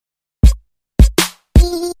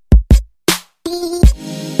Hello,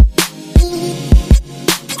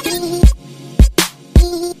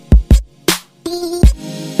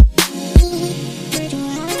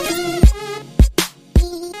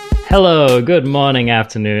 good morning,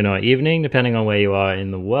 afternoon, or evening, depending on where you are in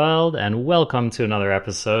the world, and welcome to another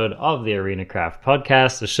episode of the Arena Craft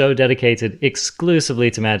Podcast, a show dedicated exclusively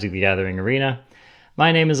to Magic the Gathering Arena.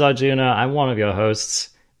 My name is Arjuna, I'm one of your hosts.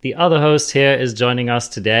 The other host here is joining us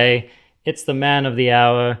today. It's the man of the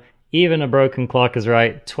hour, even a broken clock is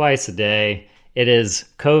right twice a day. It is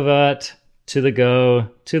Covert, to the go,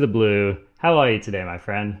 to the blue. How are you today, my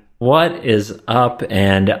friend? What is up?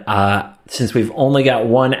 And since we've only got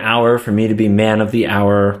 1 hour for me to be man of the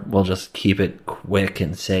hour, we'll just keep it quick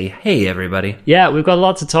and say, hey, everybody. Yeah, we've got a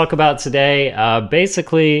lot to talk about today.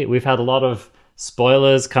 Basically, we've had a lot of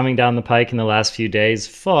spoilers coming down the pike in the last few days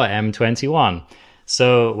for M21.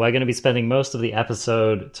 So we're going to be spending most of the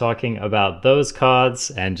episode talking about those cards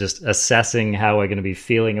and just assessing how we're going to be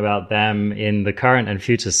feeling about them in the current and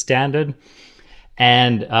future standard.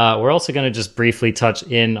 And we're also going to just briefly touch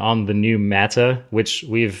in on the new meta, which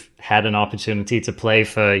we've had an opportunity to play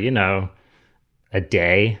for, a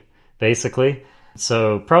day, basically.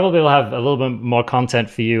 So probably we'll have a little bit more content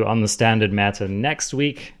for you on the standard meta next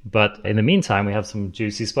week. But in the meantime, we have some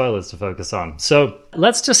juicy spoilers to focus on. So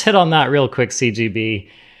let's just hit on that real quick, CGB.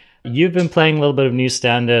 You've been playing a little bit of new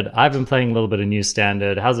standard. I've been playing a little bit of new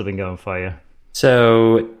standard. How's it been going for you?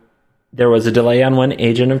 So there was a delay on when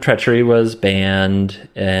Agent of Treachery was banned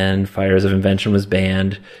and Fires of Invention was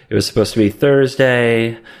banned. It was supposed to be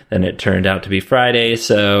Thursday, then it turned out to be Friday,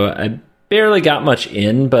 so I barely got much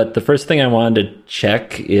in, but the first thing I wanted to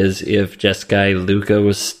check is if Jeskai Lukka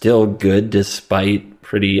was still good despite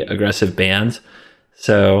pretty aggressive bans.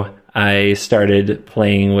 So I started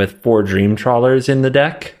playing with 4 Dream Trawlers in the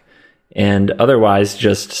deck, and otherwise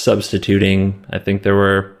just substituting. I think there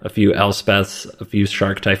were a few Elspeths, a few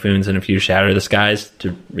Shark Typhoons, and a few Shatter the Skies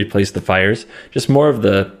to replace the fires. Just more of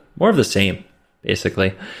the same,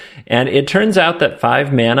 basically. And it turns out that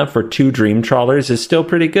 5 mana for 2 Dream Trawlers is still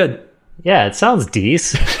pretty good. Yeah, it sounds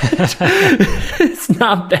decent. It's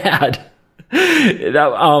not bad.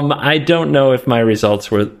 I don't know if my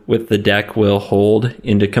results with the deck will hold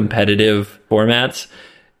into competitive formats,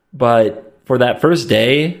 but for that first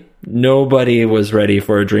day, nobody was ready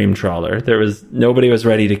for a Dream Trawler. Nobody was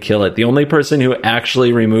ready to kill it. The only person who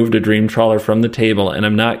actually removed a Dream Trawler from the table, and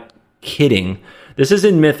I'm not kidding, this is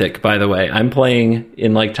in Mythic, by the way. I'm playing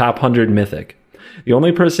in top 100 Mythic. The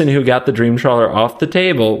only person who got the Dream Trawler off the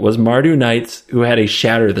table was Mardu Knights, who had a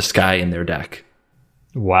Shatter the Sky in their deck.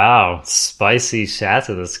 Wow, spicy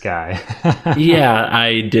Shatter the Sky. Yeah,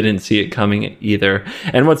 I didn't see it coming either.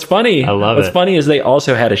 And what's funny is they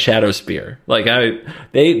also had a Shadow Spear.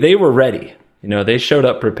 They were ready. They showed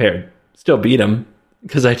up prepared. Still beat them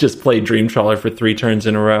because I just played Dream Trawler for 3 turns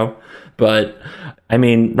in a row. But I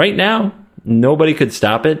mean, right now nobody could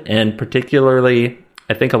stop it, and particularly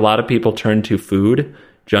I think a lot of people turned to food,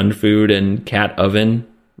 Jund Food and Cat Oven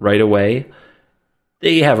right away.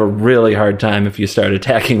 They have a really hard time if you start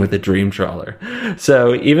attacking with a Dream Trawler.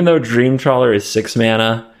 So even though Dream Trawler is 6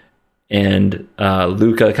 mana and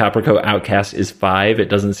Lukka Coppercoat Outcast is 5, it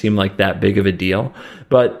doesn't seem like that big of a deal.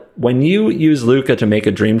 But when you use Lukka to make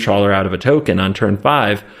a Dream Trawler out of a token on turn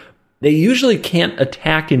 5, they usually can't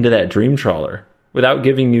attack into that Dream Trawler without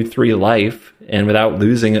giving you 3 life and without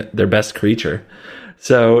losing their best creature.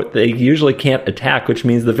 So they usually can't attack, which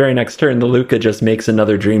means the very next turn the Lukka just makes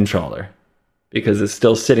another Dream Trawler, because it's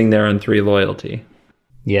still sitting there on 3 loyalty.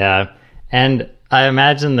 Yeah, and I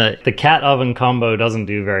imagine that the Cat Oven combo doesn't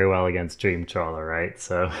do very well against Dream Trawler, right?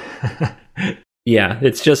 So yeah,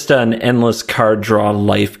 it's just an endless card draw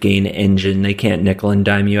life gain engine. They can't nickel and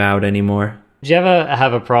dime you out anymore. Did you ever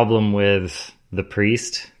have a problem with the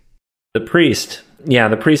Priest? The Priest. Yeah,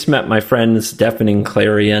 the Priest met my friend's Deafening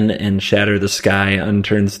Clarion and Shatter the Sky on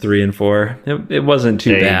turns 3 and 4. It wasn't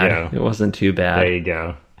too bad. It wasn't too bad. There you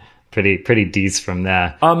go. Pretty decent from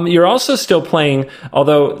there. You're also still playing,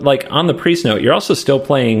 although on the Priest note, you're also still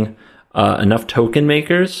playing enough token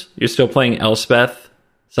makers. You're still playing Elspeth,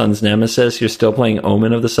 Sun's Nemesis. You're still playing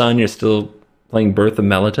Omen of the Sun. You're still playing Birth of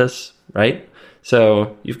Meletis, right?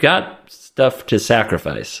 So you've got stuff to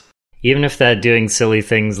sacrifice. Even if they're doing silly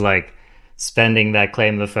things like spending that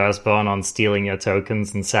Claim the Firstborn on stealing your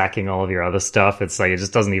tokens and sacking all of your other stuff, it's it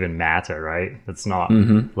just doesn't even matter, right? It's not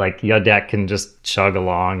your deck can just chug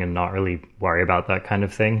along and not really worry about that kind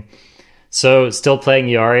of thing. So still playing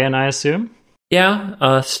Yorion, I assume?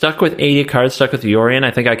 Yeah, stuck with 80 cards, stuck with Yorion. I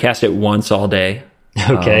think I cast it once all day.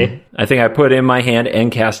 Okay. I think I put it in my hand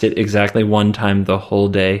and cast it exactly one time the whole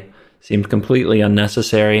day. Seemed completely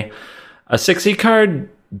unnecessary. A 60 card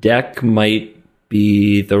deck might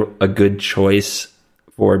be a good choice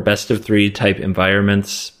for best of 3 type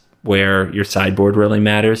environments where your sideboard really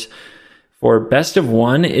matters. For best of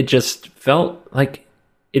 1, it just felt like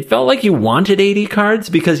you wanted 80 cards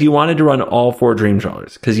because you wanted to run all 4 Dream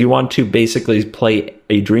Trawlers, because you want to basically play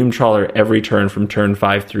a Dream Trawler every turn from turn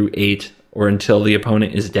 5 through 8 or until the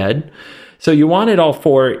opponent is dead. So you wanted all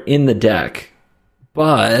 4 in the deck,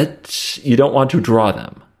 but you don't want to draw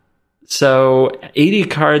them. So 80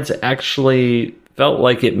 cards actually felt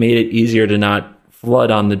like it made it easier to not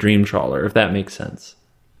flood on the Dream Trawler, if that makes sense.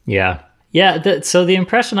 Yeah. Yeah, so the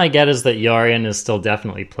impression I get is that Yorion is still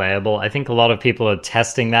definitely playable. I think a lot of people are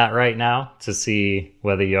testing that right now to see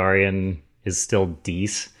whether Yorion is still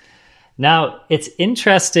decent. Now, it's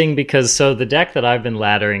interesting because the deck that I've been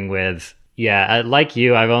laddering with, like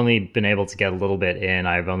you, I've only been able to get a little bit in.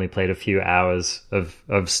 I've only played a few hours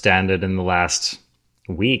of Standard in the last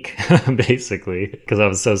week, basically, because I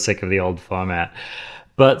was so sick of the old format.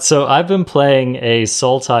 But so I've been playing a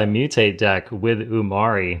Sultai Mutate deck with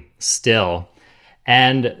Umari still.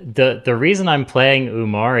 And the reason I'm playing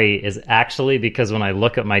Umari is actually because when I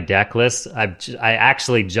look at my deck list, I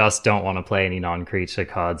actually just don't want to play any non-creature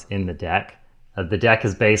cards in the deck. The deck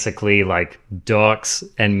is basically like dorks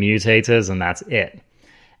and mutators, and that's it.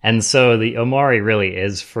 And so the Umari really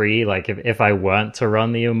is free. Like if I weren't to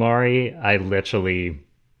run the Umari, I literally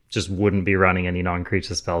just wouldn't be running any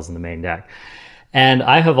non-creature spells in the main deck. And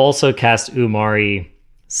I have also cast Umari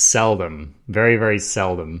seldom, very, very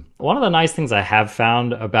seldom. One of the nice things I have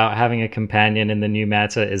found about having a companion in the new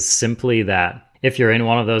meta is simply that if you're in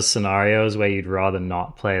one of those scenarios where you'd rather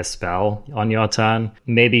not play a spell on your turn,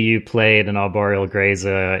 maybe you played an Arboreal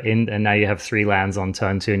Grazer and now you have 3 lands on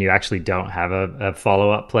turn 2 and you actually don't have a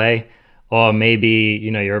follow-up play. Or maybe,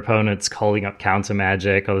 your opponent's calling up counter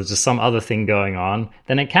magic, or there's just some other thing going on,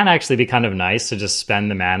 then it can actually be kind of nice to just spend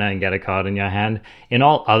the mana and get a card in your hand. In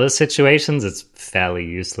all other situations, it's fairly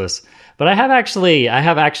useless. But I have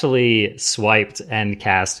actually swiped and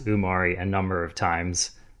cast Umari a number of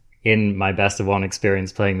times in my best of 1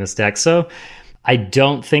 experience playing this deck. So I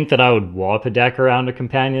don't think that I would warp a deck around a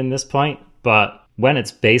companion at this point, but when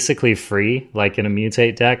it's basically free, like in a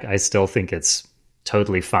Mutate deck, I still think it's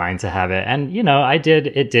totally fine to have it. And,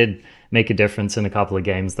 it did make a difference in a couple of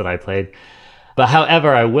games that I played. But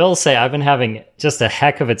however, I will say I've been having just a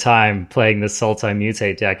heck of a time playing this Sultai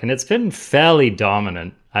Mutate deck, and it's been fairly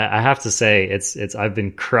dominant. I have to say, I've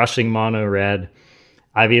been crushing mono red.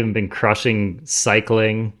 I've even been crushing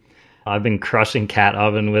cycling. I've been crushing Cat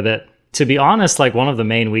Oven with it. To be honest, like one of the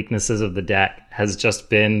main weaknesses of the deck has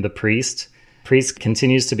just been the Priest. Priest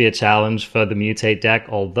continues to be a challenge for the Mutate deck,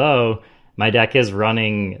 although my deck is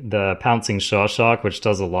running the Pouncing Shawshark, which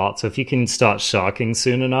does a lot. So if you can start sharking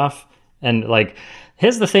soon enough, and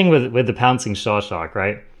here's the thing with the Pouncing Shawshark,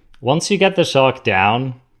 right? Once you get the shark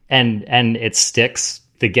down and it sticks,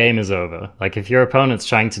 the game is over. Like if your opponent's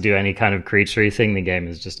trying to do any kind of creaturey thing, the game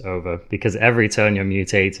is just over because every turn you're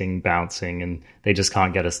mutating, bouncing, and they just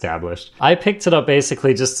can't get established. I picked it up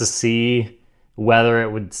basically just to see whether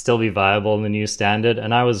it would still be viable in the new standard,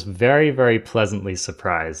 and I was very, very pleasantly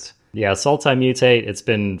surprised. Yeah, Sultai Mutate, it's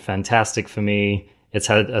been fantastic for me. It's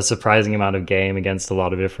had a surprising amount of game against a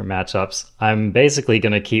lot of different matchups. I'm basically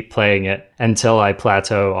going to keep playing it until I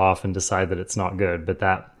plateau off and decide that it's not good, but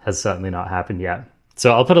that has certainly not happened yet.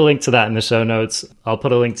 So I'll put a link to that in the show notes. I'll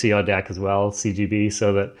put a link to your deck as well, CGB,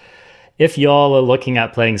 so that if y'all are looking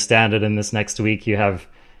at playing Standard in this next week, you have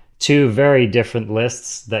 2 very different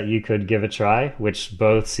lists that you could give a try, which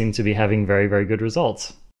both seem to be having very, very good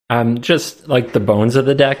results. Just like the bones of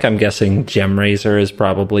the deck, I'm guessing Gemrazor is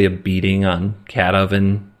probably a beating on Cat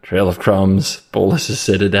Oven, Trail of Crumbs, Bolas'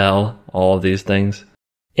 Citadel, all of these things.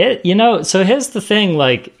 So here's the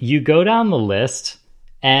thing, you go down the list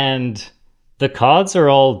and the cards are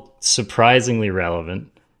all surprisingly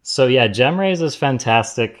relevant. So yeah, Gemrazor is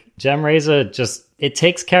fantastic. Gemrazor it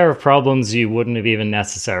takes care of problems you wouldn't have even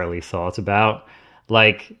necessarily thought about,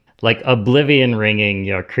 like Oblivion ringing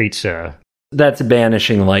your creature. That's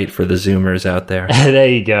banishing light for the Zoomers out there. There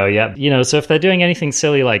you go, yep. So if they're doing anything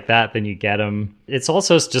silly like that, then you get them. It's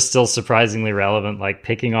also just still surprisingly relevant, like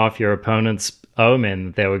picking off your opponent's Omen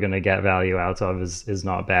that they were going to get value out of is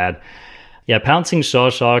not bad. Yeah, Pouncing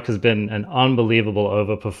Shawshark has been an unbelievable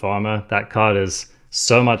overperformer. That card is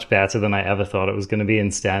so much better than I ever thought it was going to be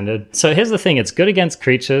in Standard. So here's the thing, it's good against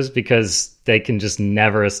creatures because they can just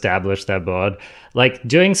never establish their board. Like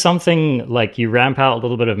doing something like you ramp out a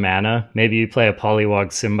little bit of mana, maybe you play a Polywog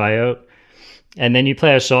Symbiote, and then you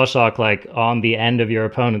play a Shawshark on the end of your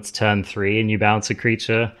opponent's turn 3 and you bounce a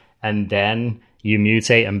creature, and then you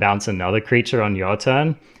mutate and bounce another creature on your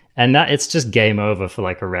turn. And that it's just game over for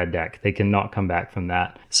like a red deck. They cannot come back from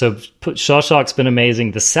that. So Shawshock's been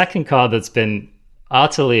amazing. The second card that's been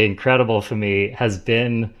utterly incredible for me has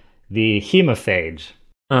been the Hemophage.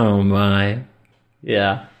 Oh my.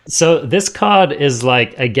 Yeah. So this card is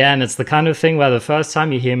like, again, it's the kind of thing where the first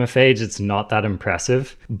time you Hemophage, it's not that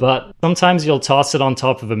impressive. But sometimes you'll toss it on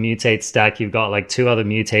top of a mutate stack. You've got like 2 other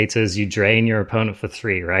mutators. You drain your opponent for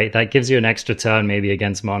 3, right? That gives you an extra turn maybe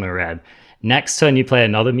against mono red. Next turn you play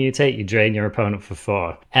another mutate, you drain your opponent for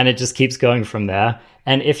 4. And it just keeps going from there.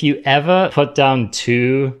 And if you ever put down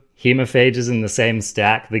 2 Hemophages in the same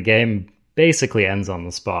stack, the game basically ends on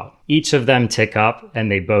the spot. Each of them tick up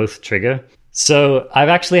and they both trigger. So I've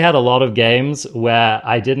actually had a lot of games where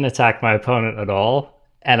I didn't attack my opponent at all,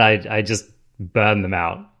 and I just burned them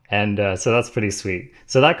out. And so that's pretty sweet.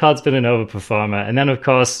 So that card's been an overperformer. And then, of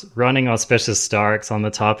course, running Auspicious Starix on the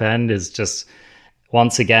top end is just,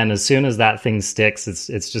 once again, as soon as that thing sticks,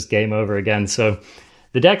 it's just game over again. So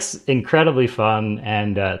the deck's incredibly fun,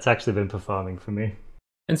 and it's actually been performing for me.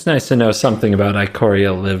 It's nice to know something about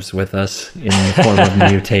Ikoria lives with us in the form of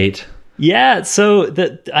Mutate. Yeah, so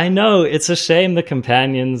I know it's a shame the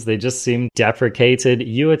companions, they just seem deprecated.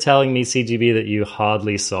 You were telling me, CGB, that you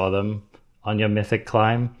hardly saw them on your Mythic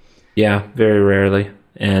climb. Yeah, very rarely.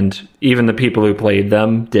 And even the people who played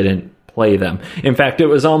them didn't play them. In fact, it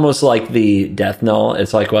was almost like the Death Null.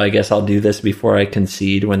 It's like, well, I guess I'll do this before I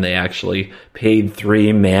concede, when they actually paid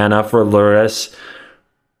 3 mana for Lurrus,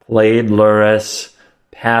 played Lurrus,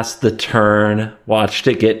 passed the turn, watched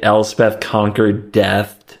it get Elspeth conquered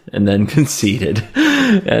death, and then conceded.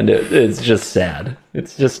 And it's just sad.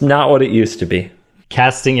 It's just not what it used to be.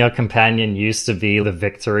 Casting your companion used to be the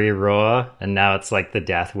victory roar, and now it's like the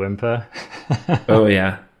death whimper. Oh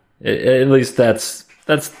yeah, at least that's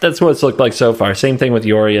what it's looked like so far. Same thing with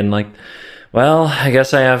Yorion. Like, well, I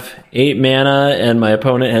guess I have 8 mana, and my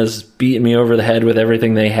opponent has beaten me over the head with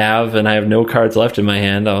everything they have, and I have no cards left in my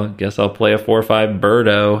hand. I guess I'll play a 4/5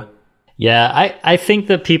 Birdo. Yeah, I think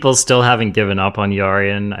that people still haven't given up on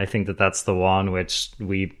Yorion. I think that that's the one which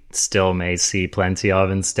we still may see plenty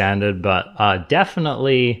of in Standard, but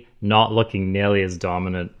definitely not looking nearly as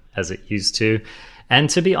dominant as it used to.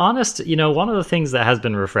 And to be honest, you know, one of the things that has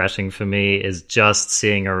been refreshing for me is just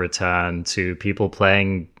seeing a return to people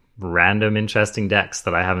playing random interesting decks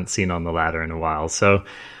that I haven't seen on the ladder in a while. So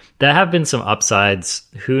there have been some upsides.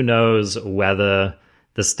 Who knows whether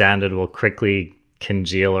the Standard will quickly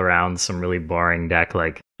congeal around some really boring deck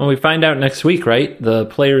like... Well, we find out next week, right? The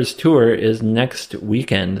Players Tour is next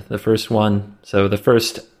weekend, the first one. So the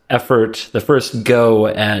first effort, the first go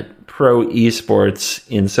at pro esports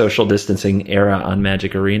in social distancing era on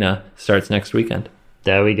Magic Arena starts next weekend.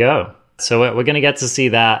 There we go. So we're going to get to see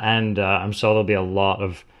that, and I'm sure there'll be a lot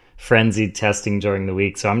of frenzied testing during the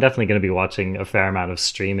week. So I'm definitely going to be watching a fair amount of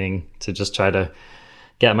streaming to just try to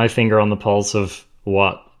get my finger on the pulse of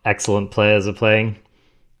what excellent players are playing.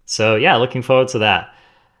 So yeah, looking forward to that.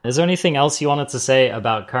 Is there anything else you wanted to say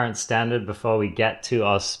about current Standard before we get to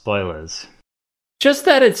our spoilers? Just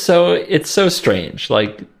that it's so strange.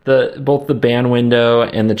 Like both the ban window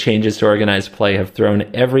and the changes to organized play have thrown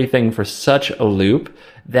everything for such a loop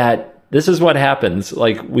that this is what happens.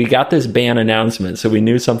 Like, we got this ban announcement, so we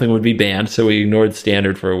knew something would be banned, so we ignored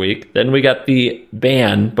Standard for a week. Then we got the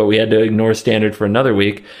ban, but we had to ignore Standard for another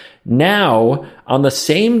week. Now, on the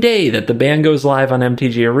same day that the ban goes live on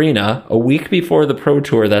MTG Arena, a week before the Pro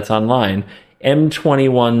Tour that's online,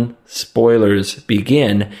 M21 spoilers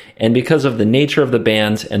begin, and because of the nature of the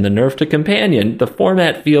bans and the nerf to Companion, the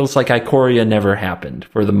format feels like Ikoria never happened,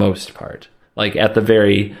 for the most part. Like, at the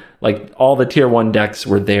very... Like, all the Tier 1 decks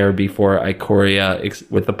were there before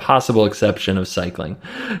Ikoria, with the possible exception of Cycling.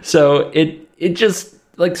 So, it just...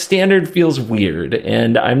 Like, Standard feels weird,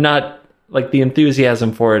 and I'm not... Like, the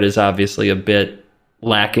enthusiasm for it is obviously a bit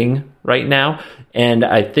lacking right now. And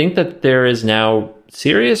I think that there is now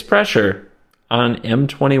serious pressure on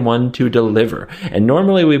M21 to deliver. And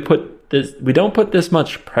normally we don't put this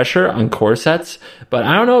much pressure on core sets, but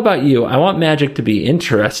I don't know about you. I want Magic to be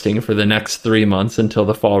interesting for the next 3 months until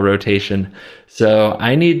the fall rotation. So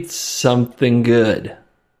I need something good.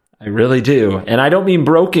 I really do. And I don't mean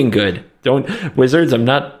broken good. Wizards,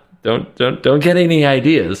 Don't get any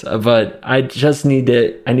ideas, but I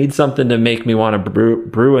need something to make me want to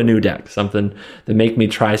brew a new deck, something to make me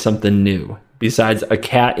try something new, besides a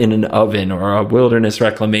cat in an oven or a wilderness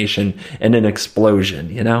reclamation and an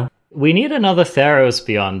explosion, you know? We need another Theros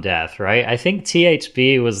Beyond Death, right? I think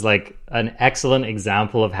THB was like an excellent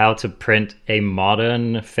example of how to print a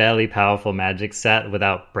modern, fairly powerful Magic set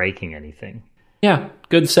without breaking anything. Yeah,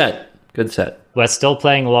 good set. Good set. We're still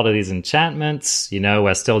playing a lot of these enchantments.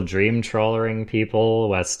 We're still dream trollering people.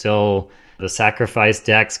 We're still... The sacrifice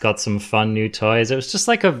deck's got some fun new toys. It was just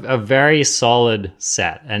like a very solid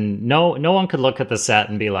set. And no one could look at the set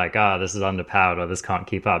and be like, this is underpowered or this can't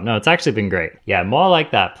keep up. No, it's actually been great. Yeah, more like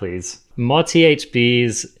that, please. More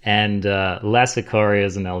THBs and less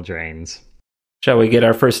Icorias and Eldraines. Shall we get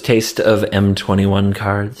our first taste of M21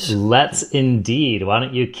 cards? Let's indeed. Why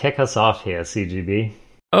don't you kick us off here, CGB?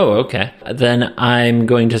 Oh, okay. Then I'm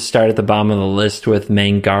going to start at the bottom of the list with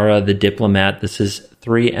Mangara the Diplomat. This is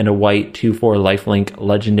 3 and a white, 2/4 lifelink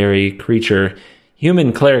legendary creature,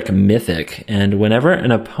 human cleric mythic. And whenever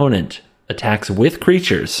an opponent attacks with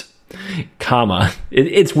creatures,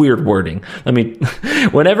 it's weird wording.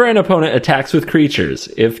 Whenever an opponent attacks with creatures,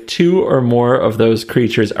 if 2 or more of those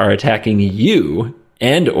creatures are attacking you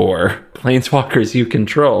and or planeswalkers you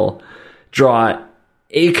control, draw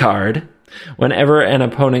a card. Whenever an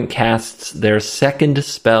opponent casts their second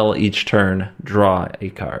spell each turn, draw a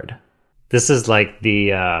card. This is like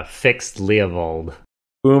the fixed Leovold.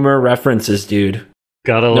 Boomer references, dude.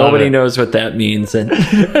 Gotta love it. Nobody knows what that means. And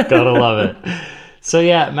Gotta love it. So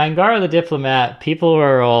yeah, Mangara the Diplomat, people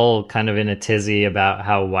were all kind of in a tizzy about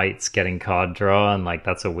how white's getting card draw, and like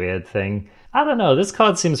that's a weird thing. I don't know, this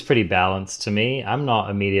card seems pretty balanced to me. I'm not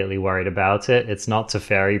immediately worried about it. It's not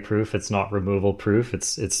Teferi proof, it's not removal proof,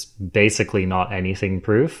 it's basically not anything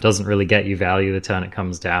proof. Doesn't really get you value the turn it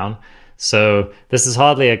comes down. So this is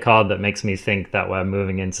hardly a card that makes me think that we're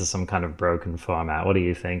moving into some kind of broken format. What do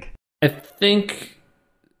you think? I think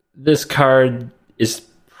this card is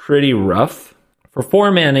pretty rough. For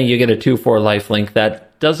 4 mana, you get a 2/4 lifelink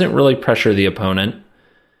that doesn't really pressure the opponent.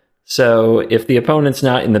 So if the opponent's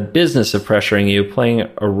not in the business of pressuring you, playing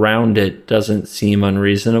around it doesn't seem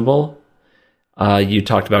unreasonable. You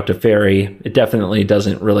talked about Teferi. It definitely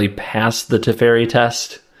doesn't really pass the Teferi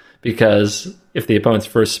test, because if the opponent's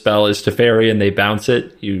first spell is Teferi and they bounce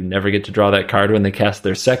it, you never get to draw that card when they cast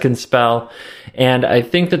their second spell. And I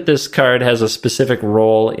think that this card has a specific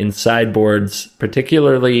role in sideboards,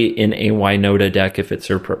 particularly in a Winota deck if it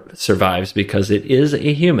survives, because it is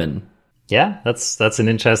a human. Yeah, that's an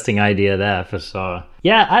interesting idea there for sure.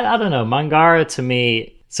 Yeah, I don't know. Mangara to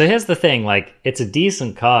me... So here's the thing, like, it's a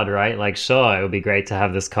decent card, right? Like, sure, it would be great to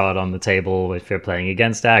have this card on the table if you're playing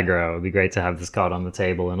against aggro. It would be great to have this card on the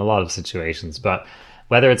table in a lot of situations. But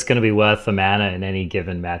whether it's going to be worth the mana in any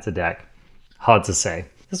given meta deck, hard to say.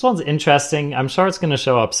 This one's interesting. I'm sure it's going to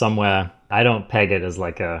show up somewhere. I don't peg it as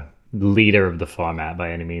like a leader of the format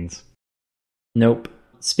by any means. Nope.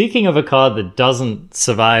 Speaking of a card that doesn't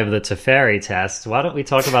survive the Teferi test, why don't we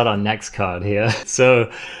talk about our next card here?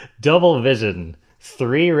 So, Double Vision,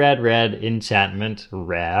 3 red enchantment,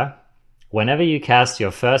 rare. Whenever you cast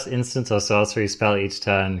your first instant or sorcery spell each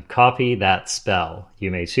turn, copy that spell.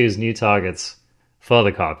 You may choose new targets for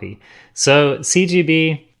the copy. So,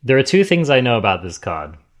 CGB, there are 2 things I know about this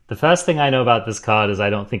card. The first thing I know about this card is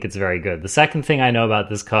I don't think it's very good. The second thing I know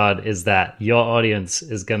about this card is that your audience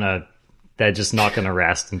is they're just not going to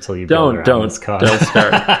rest until you build around this card. Don't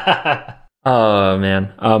start. Oh,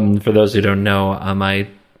 man. For those who don't know, my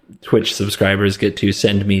Twitch subscribers get to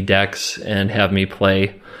send me decks and have me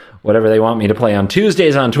play whatever they want me to play on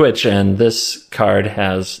Tuesdays on Twitch, and this card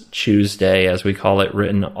has Tuesday, as we call it,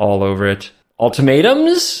 written all over it.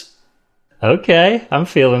 Ultimatums? Okay, I'm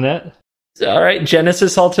feeling it. All right,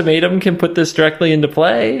 Genesis Ultimatum can put this directly into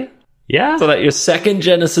play. Yeah. So that your second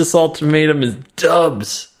Genesis Ultimatum is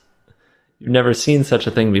dubs. You've never seen such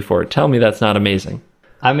a thing before. Tell me that's not amazing.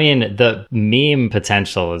 I mean, the meme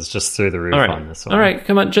potential is just through the roof on this one. All right,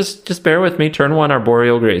 come on, just bear with me. Turn 1,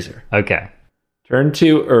 Arboreal Grazer. Okay. Turn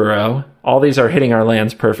 2, Uro. All these are hitting our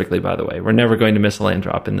lands perfectly, by the way. We're never going to miss a land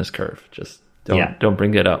drop in this curve. Just don't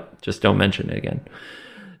bring it up. Just don't mention it again.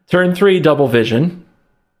 Turn 3, Double Vision.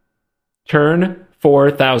 Turn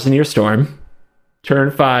 4, Thousand Year Storm.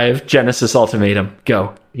 Turn 5, Genesis Ultimatum.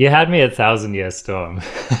 Go. You had me at Thousand Year Storm.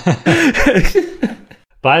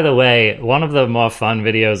 By the way, one of the more fun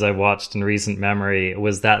videos I watched in recent memory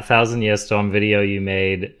was that Thousand Year Storm video you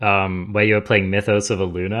made where you were playing Mythos of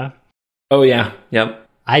Aluna. Oh, yeah. Yep.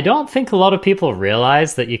 I don't think a lot of people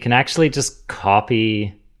realize that you can actually just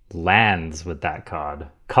copy lands with that card.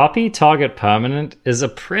 Copy target permanent is a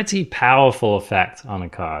pretty powerful effect on a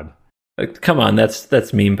card. Come on,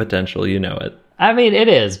 that's meme potential. You know it. I mean, it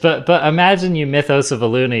is, but imagine you Mythos of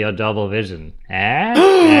Aluna your Double Vision.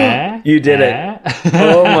 You did it.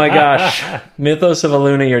 Oh my gosh. Mythos of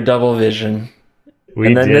Aluna your Double Vision.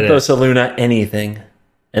 And then Mythos of Aluna anything.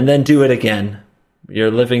 And then do it again. You're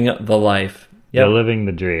living the life. Yep. You're living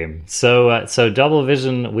the dream. So Double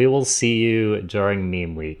Vision, we will see you during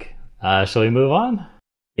Meme Week. Shall we move on?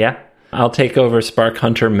 Yeah. I'll take over Spark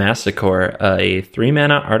Hunter Masticore, a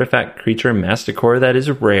 3-mana artifact creature Masticore that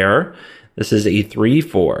is rare. This is a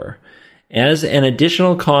 3/4. As an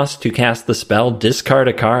additional cost to cast the spell, discard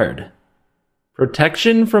a card.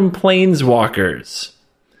 Protection from Planeswalkers.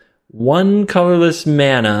 1 colorless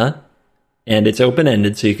mana, and it's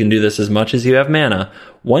open-ended, so you can do this as much as you have mana.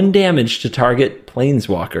 1 damage to target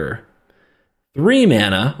Planeswalker. 3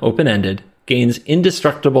 mana, open-ended, gains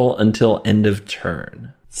indestructible until end of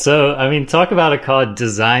turn. So, I mean, talk about a card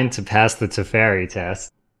designed to pass the Teferi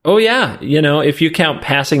test. Oh yeah, if you count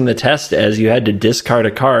passing the test as you had to discard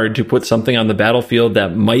a card to put something on the battlefield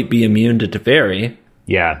that might be immune to Teferi.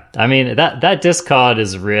 Yeah, I mean, that discard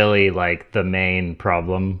is really like the main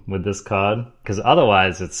problem with this card, because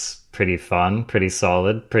otherwise it's pretty fun, pretty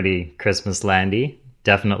solid, pretty Christmas landy,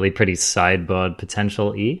 definitely pretty sideboard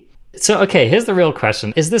potential E. So, okay, here's the real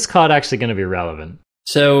question. Is this card actually going to be relevant?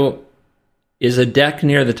 So, is a deck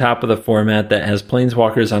near the top of the format that has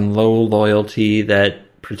Planeswalkers on low loyalty,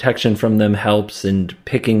 that protection from them helps, and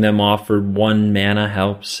picking them off for 1 mana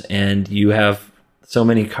helps, and you have so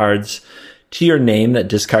many cards to your name that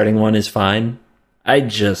discarding 1 is fine? I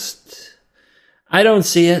don't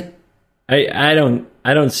see it. I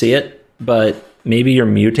don't see it, but maybe your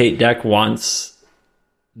Mutate deck wants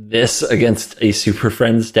this against a Super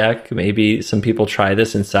Friends deck. Maybe some people try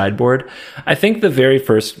this in sideboard. I think the very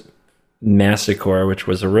first Masticore, which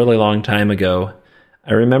was a really long time ago,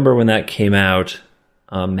 I remember when that came out,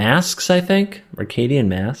 Masks, I think? Arcadian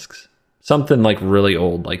Masks? Something like really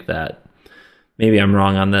old like that. Maybe I'm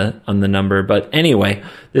wrong on the number, but anyway,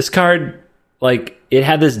 this card, like, it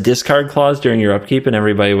had this discard clause during your upkeep, and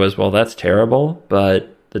everybody was, well, that's terrible,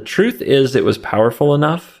 but the truth is it was powerful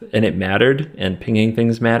enough, and it mattered, and pinging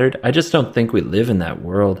things mattered. I just don't think we live in that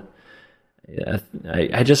world.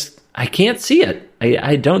 I can't see it.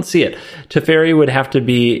 I don't see it. Teferi would have to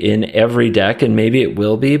be in every deck, and maybe it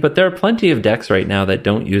will be, but there are plenty of decks right now that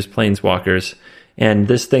don't use Planeswalkers, and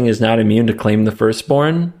this thing is not immune to Claim the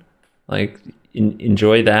Firstborn. Like,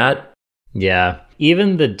 enjoy that. Yeah.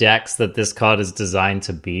 Even the decks that this card is designed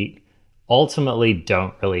to beat ultimately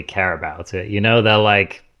don't really care about it. They're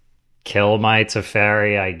like, kill my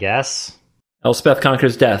Teferi, I guess. Elspeth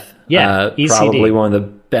Conquers Death. Yeah, ECD. Probably one of the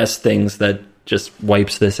best things that just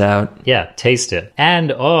wipes this out. Yeah, taste it.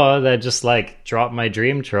 Or they're just like, drop my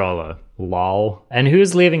Dream Trawler. Lol. And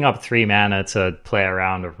who's leaving up 3 mana to play a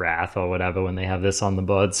round of Wrath or whatever when they have this on the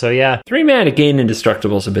board? So yeah. 3 mana gain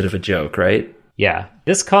Indestructible is a bit of a joke, right? Yeah.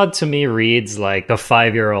 This card to me reads like a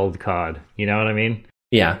 5-year-old card. You know what I mean?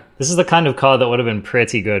 Yeah. This is the kind of card that would have been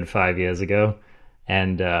pretty good 5 years ago.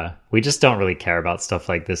 And we just don't really care about stuff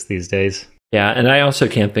like this these days. Yeah, and I also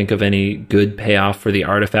can't think of any good payoff for the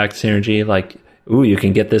artifact synergy. Like, ooh, you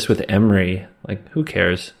can get this with Emry. Like, who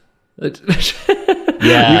cares?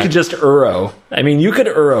 Yeah. You could just Uro. I mean, you could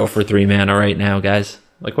Uro for 3 mana right now, guys.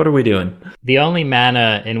 Like, what are we doing? The only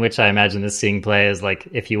mana in which I imagine this seeing play is, like,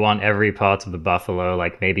 if you want every part of the Buffalo,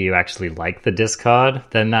 like, maybe you actually like the discard,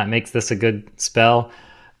 then that makes this a good spell.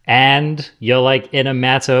 And you're, like, in a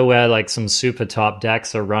meta where, like, some super top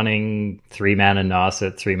decks are running 3 mana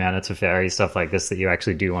Narset, 3 mana Teferi, stuff like this that you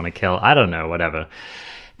actually do want to kill. I don't know, whatever.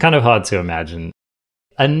 Kind of hard to imagine.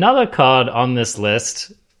 Another card on this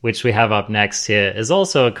list, which we have up next here, is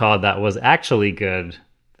also a card that was actually good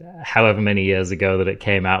however many years ago that it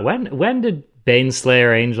came out. When did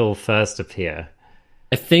Baneslayer Angel first appear?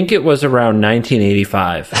 I think it was around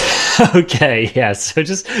 1985. Okay, yeah. So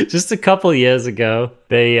just a couple years ago,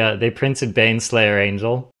 they printed Baneslayer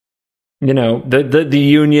Angel. The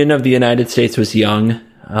Union of the United States was young,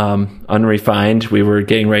 unrefined. We were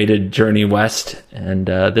getting ready to journey west, and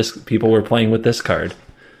people were playing with this card.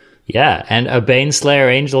 Yeah, and a Baneslayer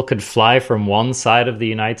Angel could fly from one side of the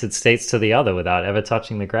United States to the other without ever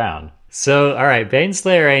touching the ground. So, all right,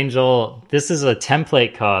 Baneslayer Angel, this is a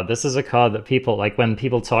template card. This is a card that people, like when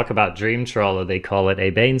people talk about Dream Trawler, they call it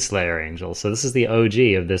a Baneslayer Angel. So this is the OG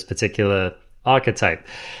of this particular archetype.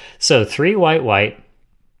 So 3 white,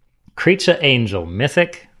 creature angel,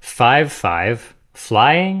 mythic, 5/5,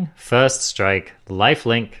 flying, first strike,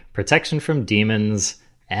 lifelink, protection from demons,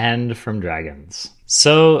 and from dragons.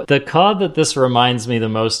 So the card that this reminds me the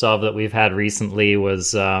most of that we've had recently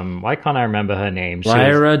was, why can't I remember her name?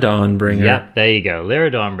 Lyra Dawnbringer. Yep, there you go, Lyra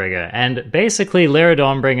Dawnbringer. And basically, Lyra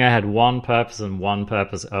Dawnbringer had one purpose and one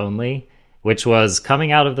purpose only, which was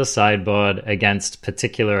coming out of the sideboard against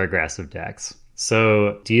particular aggressive decks.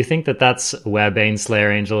 So do you think that that's where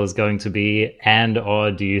Baneslayer Angel is going to be? And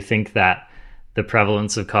or do you think that the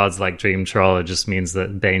prevalence of cards like Dream Trawler just means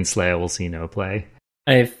that Baneslayer will see no play?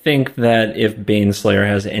 I think that if Baneslayer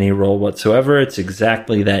has any role whatsoever, it's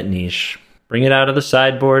exactly that niche. Bring it out of the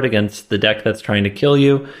sideboard against the deck that's trying to kill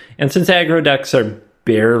you. And since aggro decks are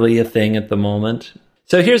barely a thing at the moment.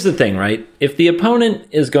 So here's the thing, right? If the opponent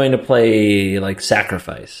is going to play like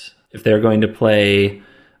Sacrifice, if they're going to play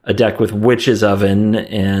a deck with Witch's Oven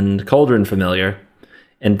and Cauldron Familiar,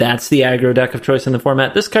 and that's the aggro deck of choice in the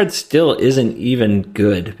format, this card still isn't even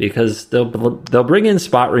good because they'll bring in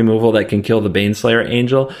spot removal that can kill the Baneslayer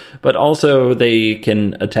Angel, but also they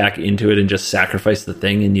can attack into it and just sacrifice the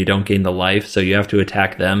thing and you don't gain the life, so you have to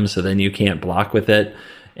attack them, so then you can't block with it.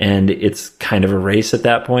 And it's kind of a race at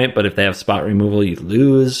that point, but if they have spot removal, you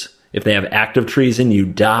lose. If they have active treason, you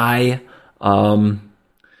die.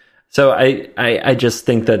 So I just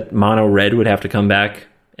think that mono red would have to come back.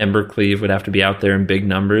 Embercleave would have to be out there in big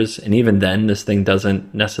numbers. And even then, this thing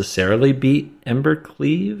doesn't necessarily beat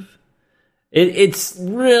Embercleave. It's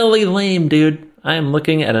really lame, dude. I am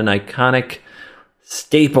looking at an iconic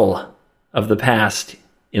staple of the past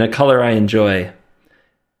in a color I enjoy.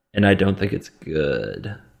 And I don't think it's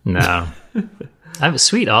good. No. I have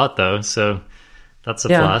sweet art, though, so that's a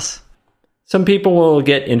plus. Some people will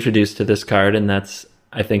get introduced to this card, and that's,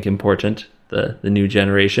 I think, important, the new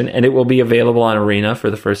generation. And it will be available on Arena for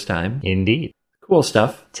the first time. Indeed. Cool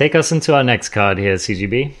stuff. Take us into our next card here,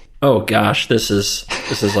 CGB. Oh, gosh, this is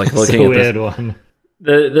like looking at a weird one.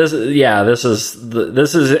 This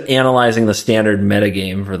is analyzing the standard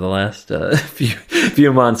metagame for the last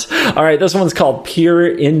few months. All right, this one's called Peer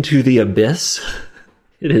into the Abyss.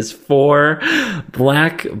 It is 4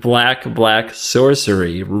 black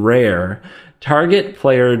sorcery, rare. Target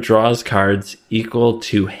player draws cards equal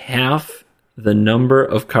to half the number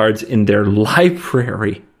of cards in their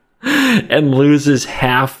library and loses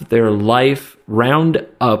half their life, round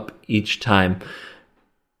up each time.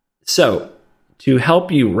 So, to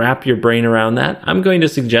help you wrap your brain around that, I'm going to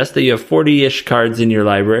suggest that you have 40-ish cards in your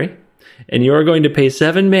library, and you're going to pay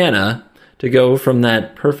 7 mana to go from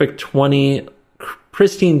that perfect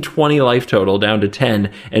pristine 20 life total down to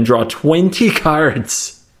 10 and draw 20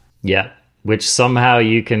 cards. Yeah, which somehow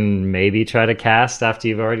you can maybe try to cast after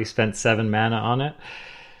you've already spent 7 mana on it.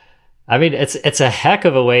 I mean, it's a heck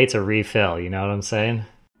of a way to refill, you know what I'm saying?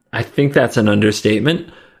 I think that's an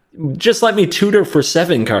understatement. Just let me tutor for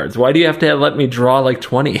 7 cards. Why do you have to let me draw like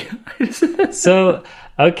 20? So,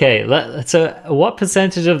 okay. So what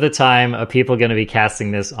percentage of the time are people going to be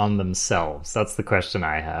casting this on themselves? That's the question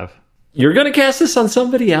I have. You're going to cast this on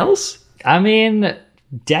somebody else? I mean,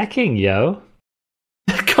 decking, yo.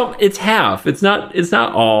 It's half. It's not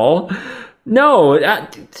all. No,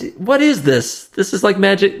 what is this? This is like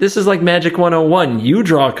Magic. This is like Magic 101. You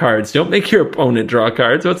draw cards. Don't make your opponent draw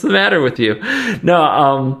cards. What's the matter with you?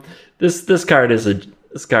 No, this card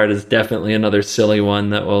is definitely another silly one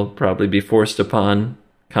that will probably be forced upon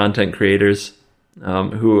content creators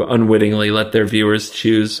who unwittingly let their viewers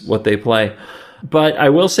choose what they play. But I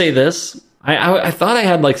will say this: I thought I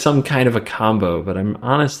had like some kind of a combo, but I'm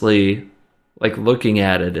honestly like looking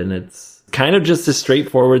at it, and it's kind of just a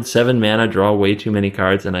straightforward 7 mana, draw way too many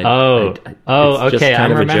cards, and okay,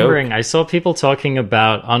 I'm remembering. I saw people talking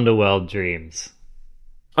about Underworld Dreams.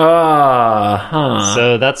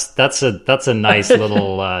 So that's a nice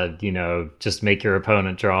little just make your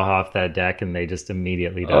opponent draw half that deck and they just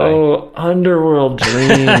immediately die. Oh, Underworld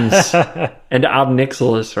Dreams and Ob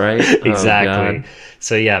Nixilis, right? Exactly.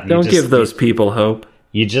 So yeah, don't give those people hope.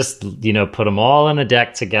 You just put them all in a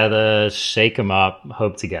deck together, shake them up,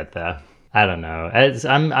 hope to get there. I don't know.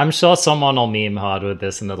 I'm sure someone will meme hard with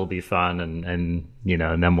this and it'll be fun and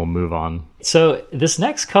then we'll move on. So this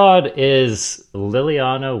next card is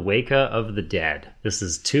Liliana, Waker of the Dead. This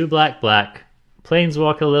is 2 black,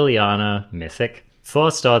 Planeswalker Liliana, Mythic,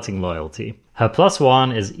 4 starting loyalty. Her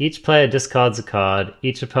 +1 is each player discards a card,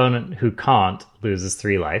 each opponent who can't loses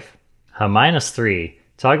 3 life. Her -3,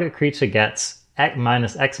 target creature gets X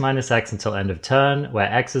until end of turn,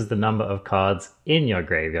 where X is the number of cards in your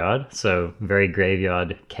graveyard, so very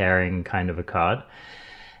graveyard caring kind of a card.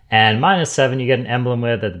 And -7, you get an emblem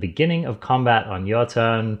with at the beginning of combat on your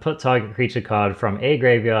turn, put target creature card from a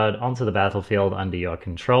graveyard onto the battlefield under your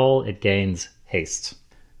control. It gains haste.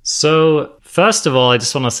 So first of all, I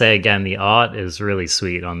just want to say again, the art is really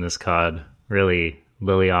sweet on this card. Really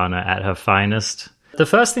Liliana at her finest. The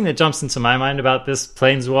first thing that jumps into my mind about this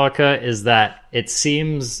Planeswalker is that it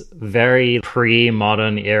seems very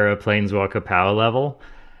pre-modern era Planeswalker power level,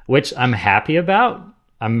 which I'm happy about.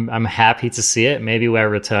 I'm happy to see it. Maybe we're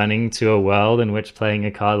returning to a world in which playing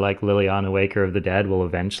a card like Liliana, Waker of the Dead will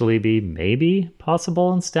eventually be maybe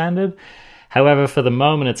possible in Standard. However, for the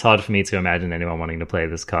moment, it's hard for me to imagine anyone wanting to play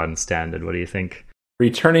this card in Standard. What do you think?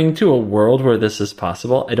 returning to a world where this is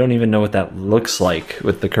possible. I don't even know what that looks like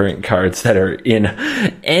with the current cards that are in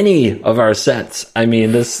any of our sets. I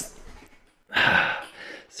mean, this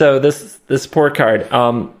poor card.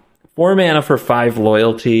 4 mana for 5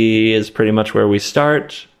 loyalty is pretty much where we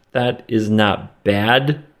start. That is not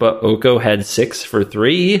bad, but Oko had 6 for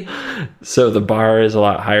 3, so the bar is a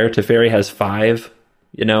lot higher. Teferi has 5,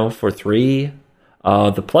 for 3.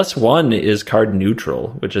 The +1 is card neutral,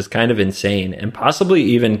 which is kind of insane, and possibly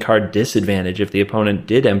even card disadvantage if the opponent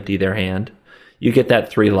did empty their hand. You get that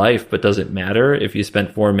 3 life, but does it matter if you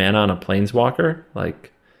spent 4 mana on a Planeswalker?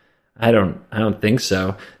 I don't think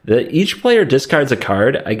so. Each player discards a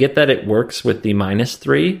card. I get that it works with the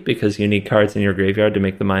 -3 because you need cards in your graveyard to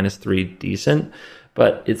make the -3 decent,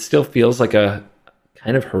 but it still feels like a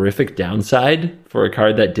kind of horrific downside for a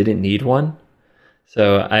card that didn't need one.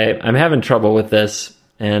 So I'm having trouble with this,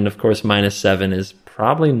 and of course -7 is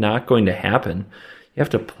probably not going to happen. You have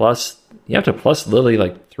to plus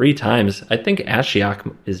Lily 3 times. I think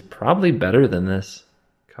Ashiok is probably better than this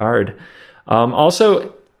card.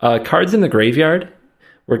 Also, cards in the graveyard,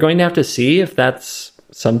 we're going to have to see if that's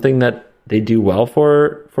something that they do well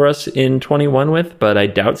for us in 21 with, but I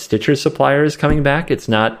doubt Stitcher Supplier is coming back. It's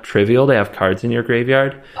not trivial to have cards in your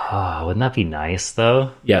graveyard. Oh, wouldn't that be nice,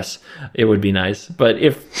 though? Yes, it would be nice. But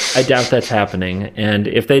I doubt that's happening. And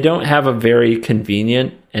if they don't have a very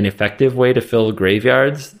convenient and effective way to fill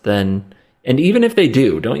graveyards, then... And even if they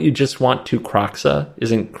do, don't you just want to Kroxa?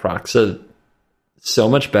 Isn't Kroxa so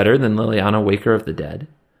much better than Liliana Waker of the Dead?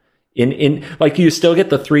 You still get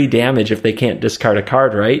the 3 damage if they can't discard a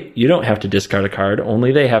card, right? You don't have to discard a card.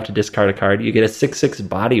 Only they have to discard a card. You get a 6/6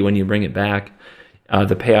 body when you bring it back.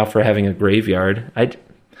 The payoff for having a graveyard. I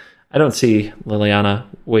don't see Liliana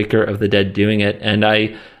Waker of the Dead doing it. And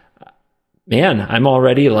I'm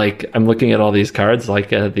already I'm looking at all these cards.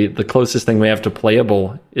 The closest thing we have to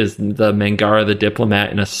playable is the Mangara the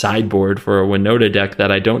Diplomat in a sideboard for a Winota deck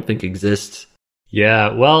that I don't think exists.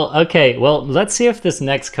 Yeah, well, okay. Well, let's see if this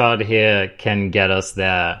next card here can get us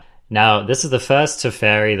there. Now, this is the first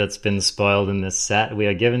Teferi that's been spoiled in this set. We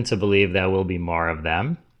are given to believe there will be more of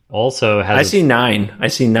them. Also, I see 9. I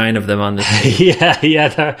see 9 of them on this page.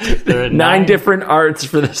 yeah. There are 9 different arts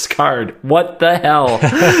for this card. What the hell?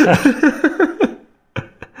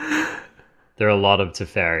 There are a lot of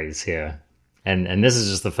Teferis here. And this is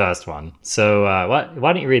just the first one. So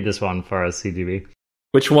why don't you read this one for us, CGB?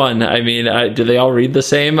 Which one? I mean, do they all read the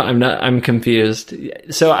same? I'm confused.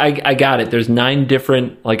 So I got it. There's 9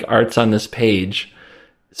 different arts on this page,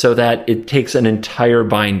 so that it takes an entire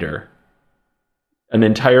binder. An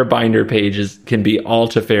entire binder page can be all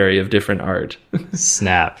Teferi of different art.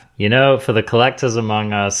 Snap. For the collectors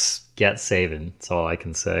among us, get saving. That's all I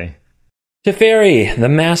can say. Teferi, the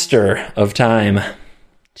master of time.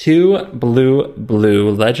 2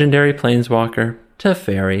 blue, legendary planeswalker,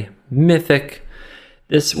 Teferi, mythic.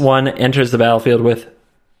 This one enters the battlefield with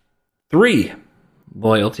 3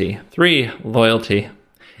 loyalty.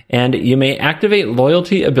 And you may activate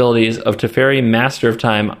loyalty abilities of Teferi, Master of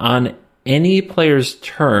Time, on any player's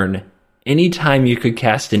turn, anytime you could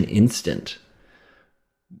cast an instant.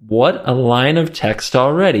 What a line of text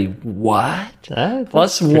already. What?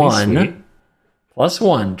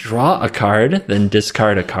 +1, draw a card, then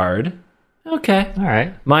discard a card. Okay. All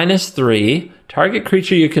right. -3, target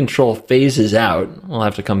creature you control phases out. We'll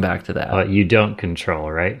have to come back to that. You don't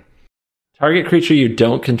control, right? Target creature you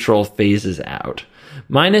don't control phases out.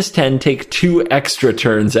 -10, take 2 extra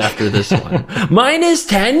turns after this one.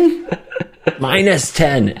 -10?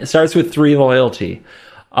 -10. It starts with 3 loyalty.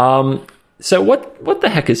 So what the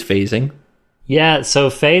heck is phasing? Yeah, so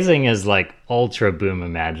phasing is ultra boomer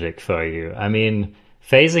magic for you. I mean,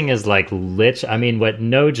 phasing is no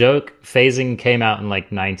joke, phasing came out in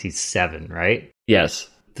 97, right? Yes.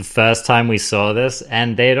 The first time we saw this,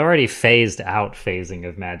 and they had already phased out phasing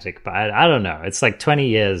of Magic, but I don't know. It's 20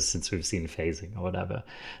 years since we've seen phasing or whatever.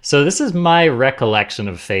 So this is my recollection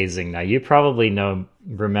of phasing. Now, you probably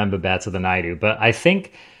remember better than I do, but I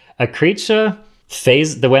think a creature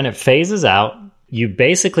when it phases out, you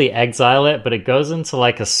basically exile it, but it goes into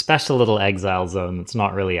a special little exile zone that's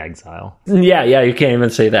not really exile. Yeah, you can't even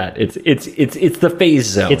say that. It's the phase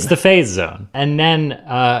zone. It's the phase zone. And then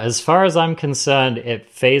as far as I'm concerned,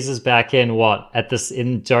 it phases back in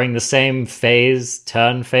during the same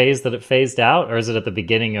turn phase that it phased out, or is it at the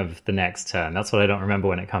beginning of the next turn? That's what I don't remember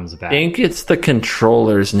when it comes back. I think it's the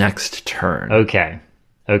controller's next turn. Okay.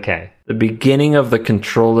 The beginning of the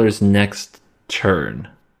controller's next turn.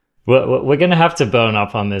 We're going to have to bone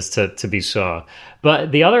up on this to be sure.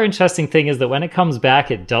 But the other interesting thing is that when it comes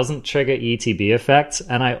back, it doesn't trigger ETB effects.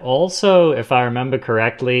 And I also, if I remember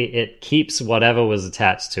correctly, it keeps whatever was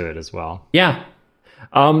attached to it as well. Yeah.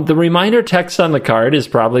 The reminder text on the card is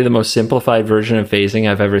probably the most simplified version of phasing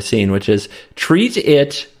I've ever seen, which is treat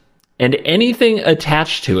it and anything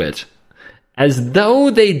attached to it as though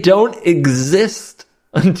they don't exist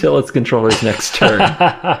until its controller's next turn.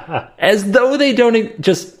 As though they don't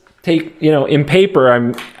just take, in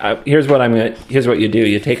paper, here's what you do.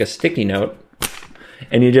 You take a sticky note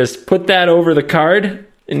and you just put that over the card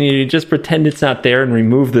and you just pretend it's not there and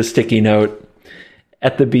remove the sticky note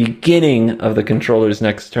at the beginning of the controller's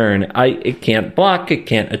next turn. It can't block, it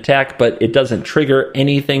can't attack, but it doesn't trigger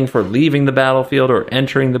anything for leaving the battlefield or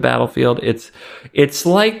entering the battlefield. It's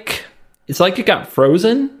like it got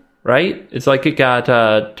frozen, right? It's like it got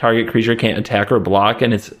target creature can't attack or block,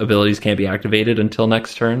 and its abilities can't be activated until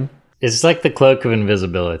next turn. It's like the cloak of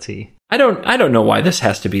invisibility. I don't know why this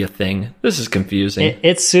has to be a thing. This is confusing.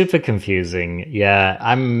 It's super confusing. Yeah,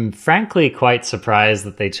 I'm frankly quite surprised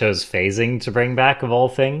that they chose phasing to bring back, of all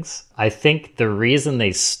things. I think the reason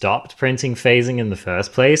they stopped printing phasing in the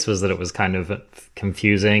first place was that it was kind of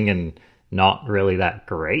confusing and not really that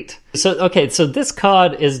great. So this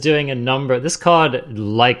card is doing a number. This card,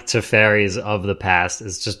 like Teferis of the past,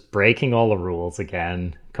 is just breaking all the rules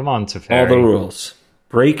again. Come on, Teferi. All the rules.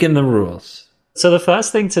 Breaking the rules. So the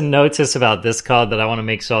first thing to notice about this card that I want to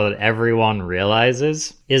make sure that everyone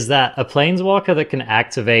realizes is that a Planeswalker that can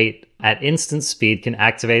activate at instant speed can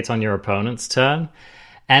activate on your opponent's turn,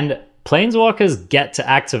 and Planeswalkers get to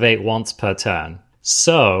activate once per turn.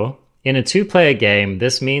 So in a 2-player game,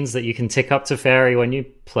 this means that you can tick up Teferi when you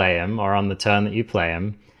play him, or on the turn that you play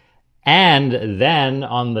him, and then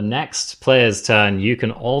on the next player's turn, you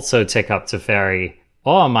can also tick up Teferi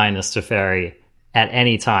or minus Teferi at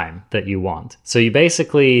any time that you want. So you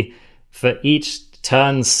basically, for each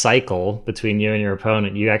turn cycle between you and your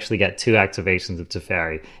opponent, you actually get 2 activations of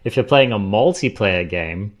Teferi. If you're playing a multiplayer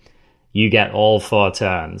game, you get all 4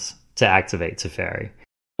 turns to activate Teferi.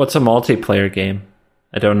 What's a multiplayer game?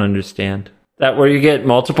 I don't understand. That where you get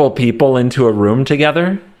multiple people into a room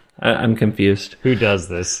together? I'm confused. Who does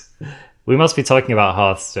this? We must be talking about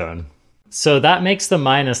Hearthstone. So that makes the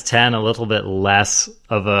 -10 a little bit less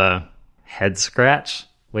of a head scratch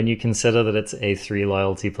when you consider that it's a 3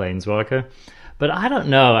 loyalty Planeswalker. But I don't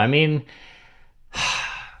know. I mean,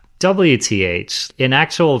 WTH, in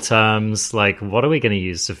actual terms, like, what are we going to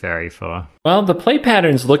use Teferi for? Well, the play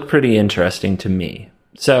patterns look pretty interesting to me.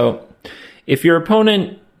 So if your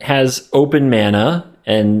opponent has open mana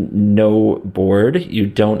and no board, you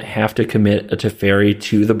don't have to commit a Teferi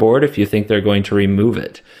to the board if you think they're going to remove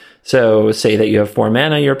it. So say that you have 4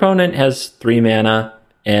 mana, your opponent has 3 mana,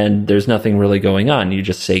 and there's nothing really going on. You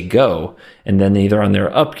just say go. And then either on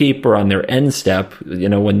their upkeep or on their end step,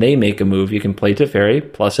 when they make a move, you can play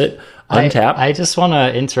Teferi, plus it, untap. I just want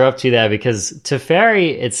to interrupt you there because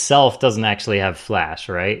Teferi itself doesn't actually have flash,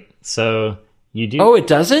 right? So you do. Oh, it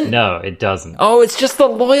doesn't? No, it doesn't. Oh, it's just the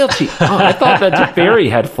loyalty. Oh, I thought that Teferi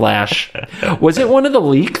had flash. Was it one of the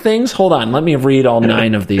leak things? Hold on, let me read all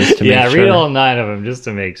 9 of these to make sure. Yeah, read all 9 of them just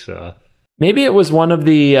to make sure. Maybe it was one of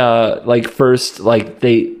the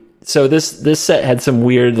So this set had some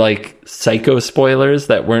weird psycho spoilers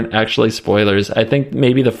that weren't actually spoilers. I think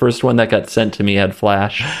maybe the first one that got sent to me had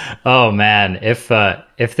flash. Oh man, if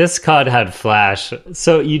this card had flash,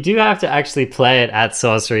 so you do have to actually play it at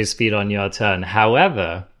sorcery speed on your turn.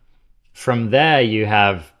 However, from there you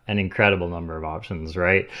have an incredible number of options,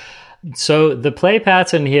 right? So the play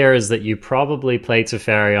pattern here is that you probably play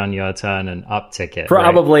Teferi on your turn and uptick it.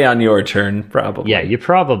 Probably right? On your turn, probably. Yeah, you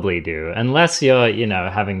probably do, unless you're,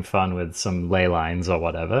 having fun with some ley lines or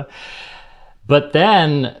whatever. But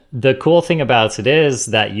then the cool thing about it is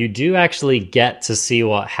that you do actually get to see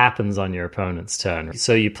what happens on your opponent's turn.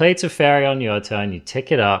 So you play Teferi on your turn, you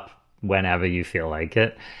tick it up whenever you feel like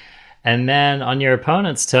it. And then on your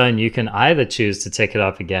opponent's turn, you can either choose to tick it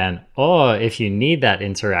up again, or if you need that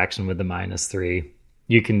interaction with the -3,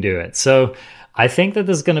 you can do it. So I think that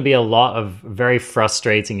there's going to be a lot of very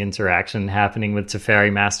frustrating interaction happening with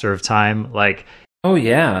Teferi Master of Time. Oh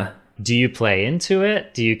yeah. Do you play into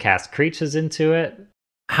it? Do you cast creatures into it?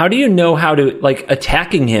 How do you know how to,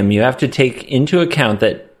 attacking him, you have to take into account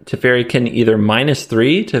that Teferi can either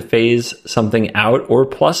 -3 to phase something out or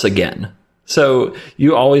plus again. So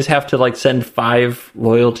you always have to send 5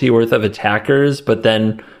 loyalty worth of attackers, but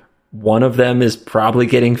then one of them is probably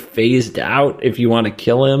getting phased out if you want to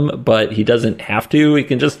kill him, but he doesn't have to. He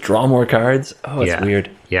can just draw more cards. Oh, it's weird.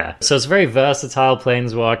 Yeah. So it's a very versatile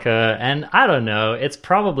Planeswalker, and I don't know, it's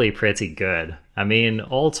probably pretty good. I mean,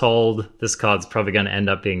 all told, this card's probably going to end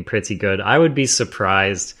up being pretty good. I would be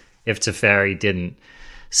surprised if Teferi didn't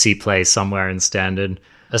see play somewhere in Standard.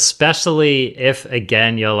 Especially if,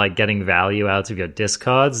 again, you're like getting value out of your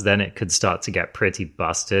discards, then it could start to get pretty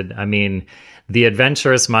busted. I mean, the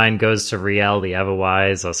Adventurous Mind goes to Riel, the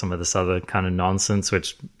Everwise, or some of this other kind of nonsense,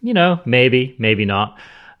 which, maybe not.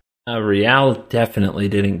 Riel definitely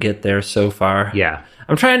didn't get there so far. Yeah.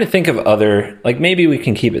 I'm trying to think of other, like maybe we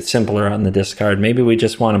can keep it simpler on the discard. Maybe we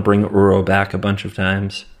just want to bring Uro back a bunch of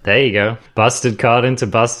times. There you go. Busted card into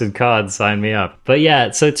busted card. Sign me up. But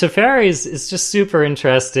yeah, so Teferi is just super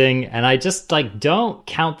interesting. And I just don't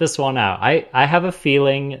count this one out. I have a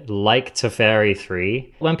feeling like Teferi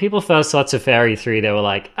 3. When people first saw Teferi 3, they were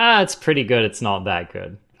like, it's pretty good. It's not that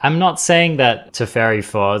good. I'm not saying that Teferi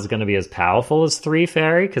 4 is going to be as powerful as 3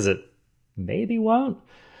 Fairy, because it maybe won't.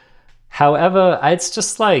 However, it's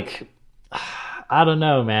just I don't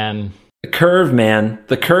know, man. The curve, man.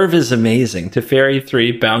 The curve is amazing. Teferi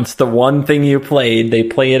 3, bounce the one thing you played. They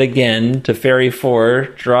play it again. Teferi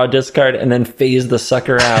 4, draw a discard, and then phase the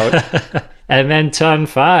sucker out. And then turn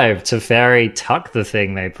 5, Teferi tuck the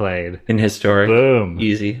thing they played. In Historic. Boom.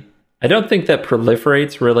 Easy. I don't think that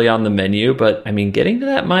Proliferate's really on the menu, but I mean, getting to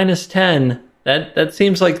that -10, that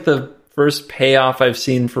seems like the first payoff I've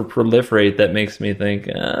seen for Proliferate that makes me think,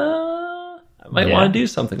 I might want to do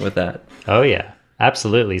something with that. Oh, yeah.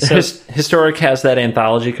 Absolutely. So Historic has that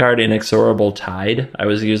anthology card, Inexorable Tide. I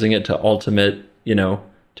was using it to ultimate,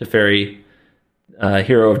 Teferi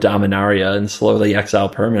Hero of Dominaria and slowly exile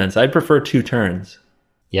permanents. I'd prefer 2 turns.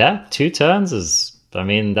 Yeah, 2 turns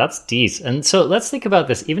that's decent. And so let's think about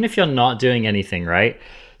this. Even if you're not doing anything, right?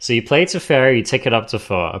 So you play Teferi, you tick it up to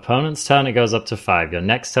 4. Opponent's turn, it goes up to 5. Your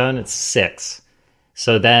next turn, it's 6.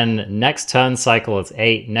 So then next turn cycle, it's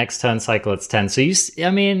 8. Next turn cycle, it's 10. So you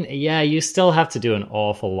still have to do an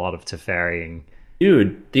awful lot of Teferiing.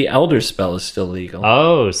 Dude, the Elder Spell is still legal.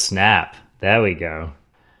 Oh, snap. There we go.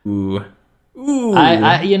 Ooh.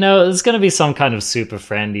 There's going to be some kind of super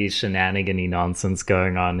friendly shenanigan-y nonsense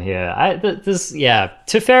going on here.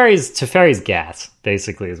 Teferi's gas,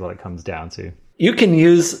 basically, is what it comes down to. You can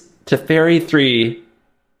use Teferi 3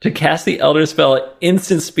 to cast the Elder Spell at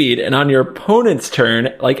instant speed, and on your opponent's turn,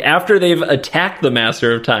 after they've attacked the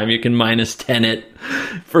Master of Time, you can -10 it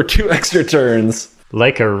for 2 extra turns.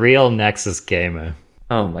 Like a real Nexus gamer.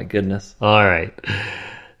 Oh my goodness. All right.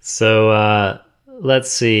 So,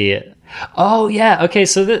 let's see. Oh, yeah. Okay,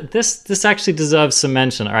 so this actually deserves some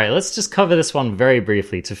mention. All right, let's just cover this one very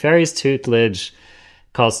briefly. Teferi's Tutelage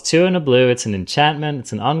costs 2 and a blue. It's an enchantment.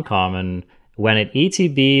 It's an uncommon. When it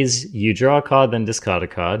ETBs, you draw a card, then discard a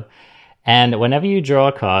card. And whenever you draw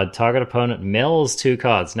a card, target opponent mills 2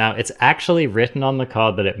 cards. Now, it's actually written on the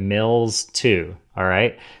card that it mills 2, all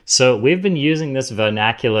right? So we've been using this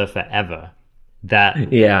vernacular forever. That,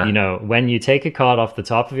 when you take a card off the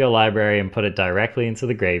top of your library and put it directly into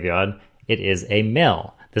the graveyard, it is a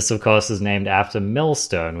mill. This, of course, is named after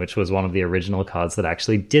Millstone, which was one of the original cards that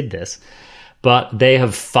actually did this. But they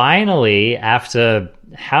have finally, after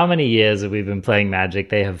how many years have we been playing Magic,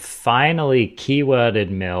 they have finally keyworded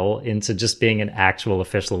mill into just being an actual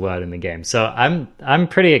official word in the game. So I'm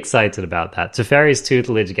pretty excited about that. Teferi's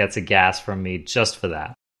Tutelage gets a gas from me just for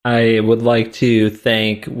that. I would like to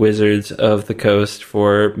thank Wizards of the Coast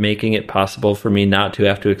for making it possible for me not to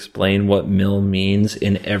have to explain what mill means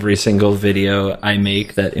in every single video I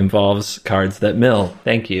make that involves cards that mill.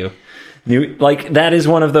 Thank you. That is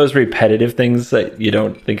one of those repetitive things that you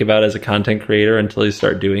don't think about as a content creator until you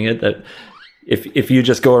start doing it. That if you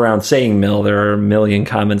just go around saying mill, there are a million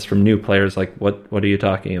comments from new players like, what are you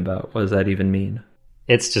talking about? What does that even mean?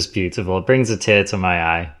 It's just beautiful. It brings a tear to my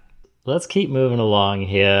eye. Let's keep moving along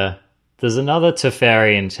here. There's another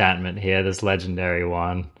Teferi enchantment here, this legendary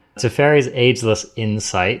one. Teferi's Ageless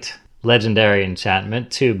Insight. Legendary enchantment,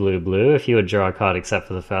 2 blue. If you would draw a card except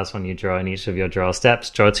for the first one you draw in each of your draw steps,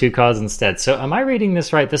 draw 2 cards instead. So am I reading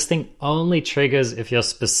this right? This thing only triggers if you're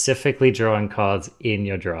specifically drawing cards in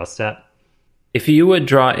your draw step? If you would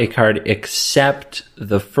draw a card except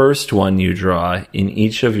the first one you draw in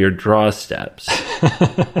each of your draw steps.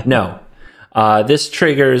 No. This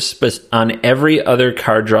triggers on every other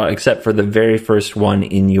card draw except for the very first one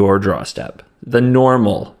in your draw step. The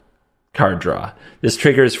normal card draw. This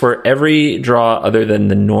triggers for every draw other than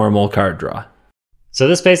the normal card draw. So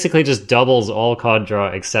this basically just doubles all card draw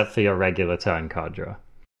except for your regular turn card draw.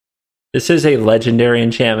 This is a legendary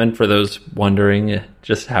enchantment for those wondering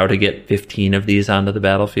just how to get 15 of these onto the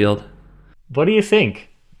battlefield. What do you think?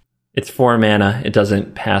 It's 4 mana. It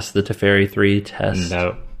doesn't pass the Teferi 3 test.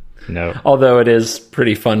 No. Although it is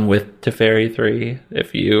pretty fun with Teferi 3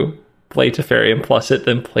 if you play Teferi and plus it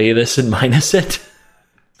than play this and minus it.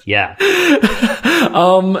 Yeah.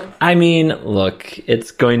 I mean, look,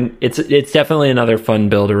 it's definitely another fun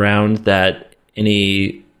build around that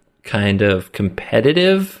any kind of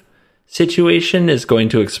competitive situation is going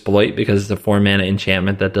to exploit because it's a 4-mana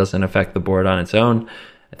enchantment that doesn't affect the board on its own.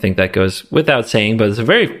 I think that goes without saying, but it's a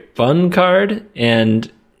very fun card,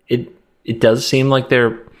 and it does seem like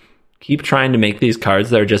they're keep trying to make these cards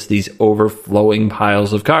that are just these overflowing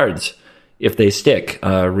piles of cards if they stick.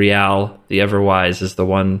 Rial, the Everwise, is the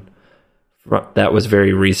one that was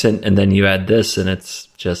very recent, and then you add this, and it's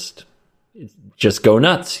just go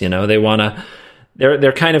nuts. You know, they want to.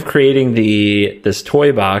 They're kind of creating this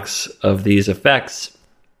toy box of these effects.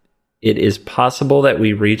 It is possible that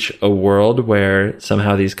we reach a world where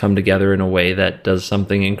somehow these come together in a way that does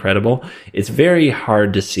something incredible. It's very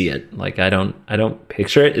hard to see it. Like I don't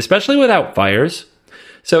picture it, especially without Fires.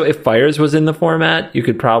 So if Fires was in the format, you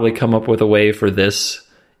could probably come up with a way for this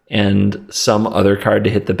and some other card to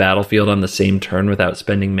hit the battlefield on the same turn without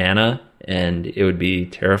spending mana, and it would be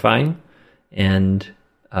terrifying. And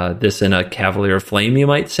this in a Cavalier Flame, you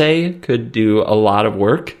might say, could do a lot of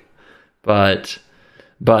work, but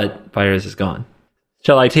Fires is gone.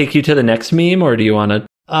 Shall I take you to the next meme, or do you want to?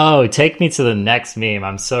 Oh, take me to the next meme.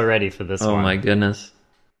 I'm so ready for this one. Oh my goodness.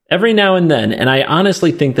 Every now and then, and I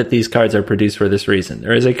honestly think that these cards are produced for this reason.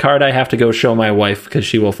 There is a card I have to go show my wife because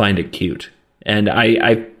she will find it cute. And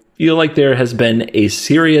I feel like there has been a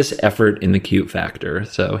serious effort in the cute factor.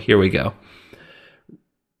 So here we go.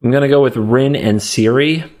 I'm going to go with Rin and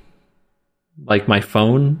Siri, like my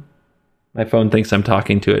phone. My phone thinks I'm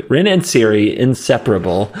talking to it. Rin and Siri,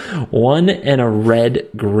 inseparable. 1 and a red,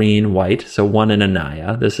 green, white. So 1 and a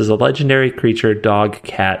Naya. This is a legendary creature, dog,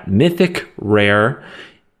 cat, mythic, rare.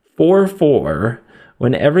 4/4.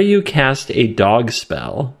 Whenever you cast a dog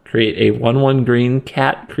spell, create a 1/1 green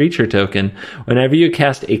cat creature token. Whenever you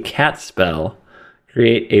cast a cat spell,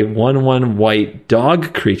 create a 1/1 white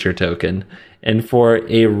dog creature token. And for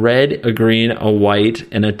a red, a green, a white,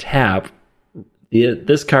 and a tap,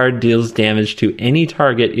 this card deals damage to any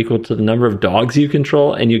target equal to the number of dogs you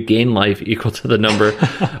control, and you gain life equal to the number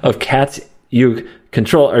of cats you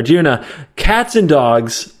control. Arjuna, cats and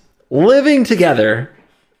dogs living together.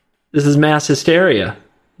 This is mass hysteria.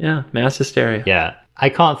 Yeah, mass hysteria. Yeah, I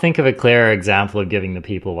can't think of a clearer example of giving the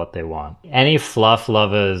people what they want. Any fluff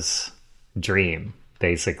lover's dream,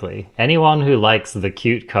 basically. Anyone who likes the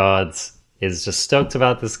cute cards is just stoked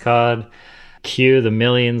about this card. Cue the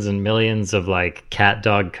millions and millions of like cat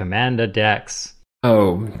dog commander decks.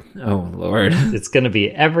 Oh Lord. It's going to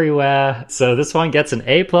be everywhere. So this one gets an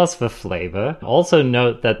A+ for flavor. Also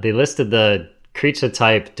note that they listed the creature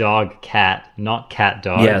type dog cat, not cat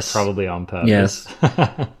dog. Yes. Probably on purpose. Yes.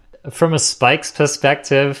 From a Spikes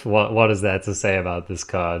perspective, what is there to say about this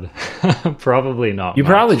card? Probably not. You much.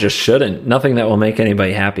 probably just shouldn't. Nothing that will make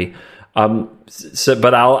anybody happy.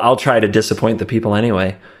 But I'll try to disappoint the people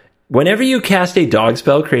anyway. Whenever you cast a dog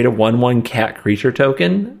spell, create a 1/1 cat creature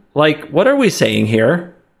token. Like, what are we saying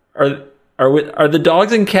here? Are the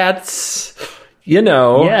dogs and cats,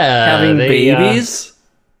 having babies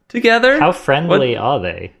together? How friendly are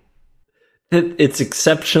they? It's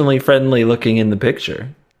exceptionally friendly looking in the picture.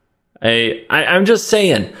 I'm just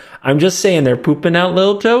saying they're pooping out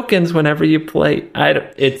little tokens whenever you play.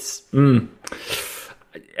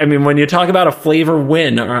 I mean, when you talk about a flavor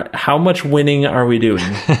win, how much winning are we doing?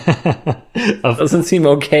 Doesn't seem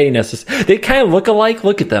okay necessarily. They kind of look alike.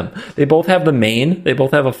 Look at them. They both have the mane. They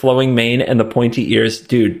both have a flowing mane and the pointy ears.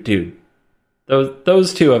 Dude.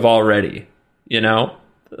 Those two have already,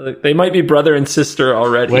 they might be brother and sister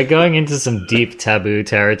already. We're going into some deep taboo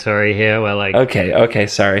territory here. We're like... Okay,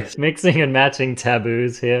 sorry. Mixing and matching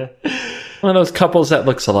taboos here. One of those couples that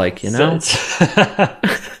looks alike,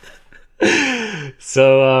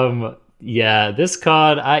 So, yeah, this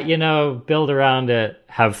card, build around it,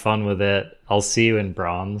 have fun with it. I'll see you in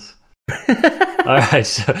bronze. All right,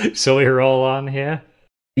 shall we roll on here?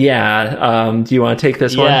 Yeah, do you want to take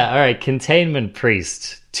this one? Yeah, all right, Containment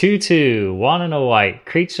Priest. 2/2, 1 and a white,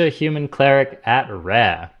 creature, human cleric at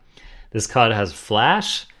rare. This card has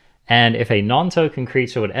flash, and if a non-token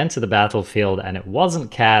creature would enter the battlefield and it wasn't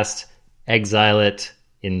cast, exile it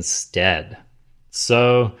instead.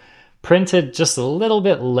 So... printed just a little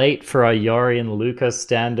bit late for our Yori and Luca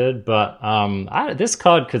standard, but this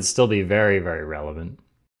card could still be very, very relevant.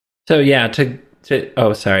 So yeah,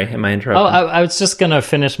 oh, sorry, am I interrupting? Oh, I was just going to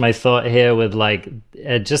finish my thought here with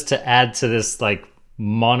just to add to this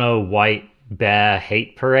mono white bear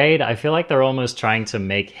hate parade. I feel like they're almost trying to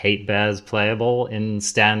make hate bears playable in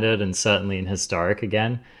standard and certainly in historic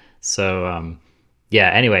again. So yeah,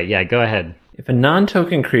 anyway, yeah, go ahead. If a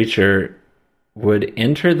non-token creature would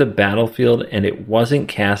enter the battlefield and it wasn't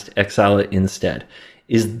cast, exile it instead.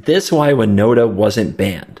 Is this why Winota wasn't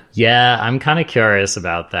banned? Yeah, I'm kind of curious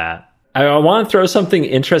about that. I want to throw something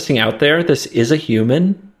interesting out there. This is a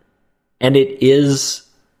human, and it is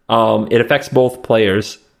it affects both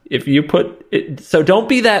players. If you put it, so don't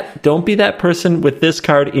be that person with this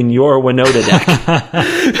card in your Winota deck.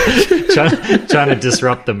 trying to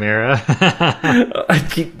disrupt the mirror.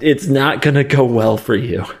 It's not going to go well for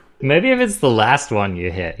you. Maybe if it's the last one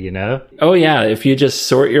you hit, you know? Oh yeah, if you just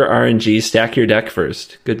sort your RNG, stack your deck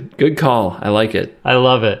first. Good call. I like it. I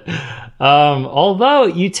love it. Although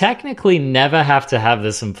you technically never have to have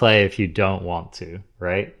this in play if you don't want to,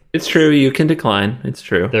 right? It's true. You can decline. It's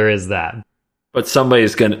true. There is that. But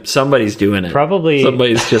somebody's doing it. Probably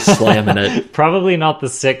somebody's just slamming it. Probably not the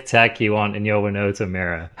sick tech you want in your Winota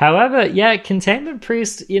mirror. However, yeah, Containment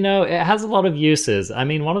Priest, you know, it has a lot of uses. I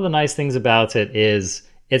mean, one of the nice things about it is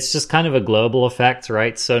it's just kind of a global effect,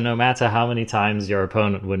 right? So no matter how many times your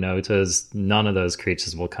opponent Winotas, none of those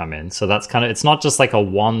creatures will come in. So that's kind of, it's not just like a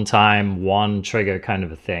one-time, one trigger kind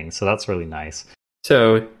of a thing. So that's really nice.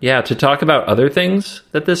 So yeah, to talk about other things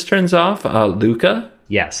that this turns off, Luca.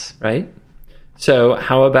 Yes. Right? So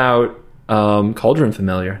how about Cauldron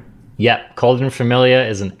Familiar? Yep, Cauldron Familiar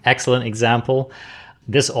is an excellent example.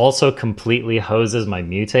 This also completely hoses my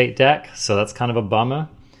Mutate deck, so that's kind of a bummer.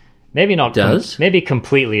 Maybe not. Maybe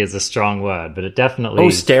completely is a strong word, but it definitely... Oh,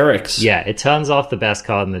 Starix. Yeah, it turns off the best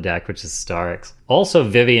card in the deck, which is Starix. Also,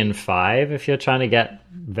 Vivian 5, if you're trying to get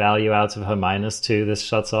value out of her -2, this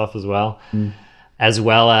shuts off as well. As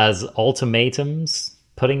well as Ultimatums,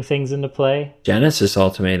 putting things into play. Genesis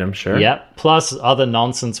Ultimatum, sure. Yep, plus other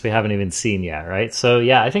nonsense we haven't even seen yet, right? So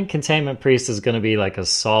yeah, I think Containment Priest is going to be like a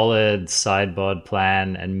solid sideboard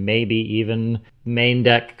plan and maybe even main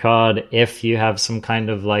deck card if you have some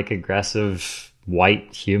kind of like aggressive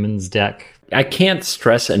white humans deck. I can't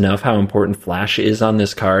stress enough how important Flash is on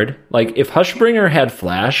this card. Like if Hushbringer had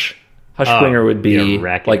Flash, Hushbringer would be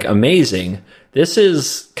like amazing. This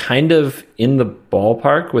is kind of in the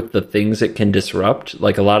ballpark with the things it can disrupt.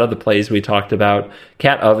 Like a lot of the plays we talked about,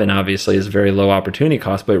 Cat Oven obviously is very low opportunity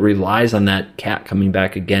cost, but it relies on that cat coming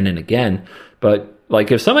back again and again. But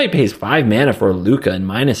like if somebody pays 5 mana for a Luca and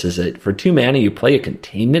minuses it, for 2 mana you play a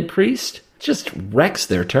Containment Priest, it just wrecks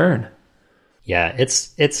their turn. Yeah,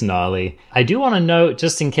 it's gnarly. I do want to note,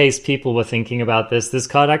 just in case people were thinking about this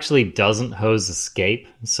card actually doesn't hose escape.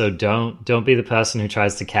 So don't be the person who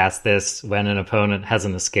tries to cast this when an opponent has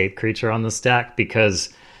an escape creature on the stack,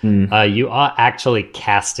 because you are actually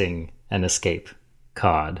casting an escape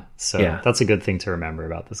card. So that's a good thing to remember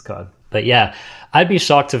about this card. But yeah, I'd be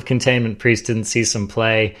shocked if Containment Priest didn't see some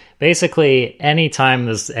play. Basically, anytime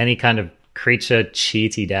there's any kind of creature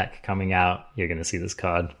cheaty deck coming out, you're going to see this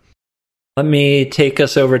card. Let me take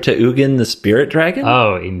us over to Ugin the Spirit Dragon.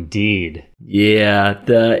 Oh, indeed. Yeah,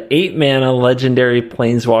 the 8-mana legendary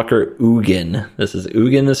planeswalker Ugin. This is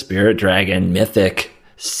Ugin the Spirit Dragon, mythic.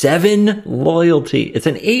 7 loyalty. It's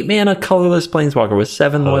an 8-mana colorless planeswalker with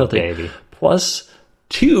 7 loyalty. Baby. Plus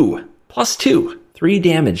 2. 3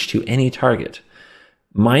 damage to any target.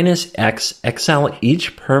 -X, exile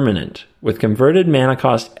each permanent with converted mana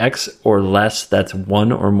cost X or less, that's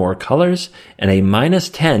 1 or more colors, and a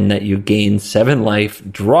 -10 that you gain 7 life,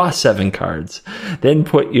 draw 7 cards, then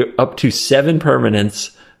put your up to 7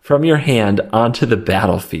 permanents from your hand onto the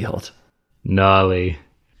battlefield. Gnarly.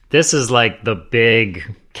 This is like the big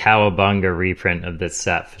Cowabunga reprint of this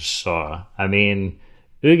set for sure. I mean,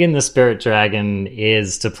 Ugin the Spirit Dragon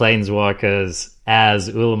is to planeswalkers as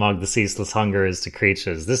Ulamog the Ceaseless Hunger is to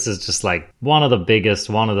creatures. This is just like one of the biggest,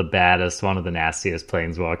 one of the baddest, one of the nastiest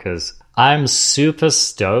planeswalkers. I'm super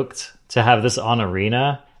stoked to have this on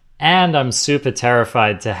Arena, and I'm super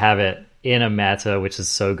terrified to have it in a meta which is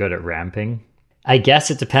so good at ramping. I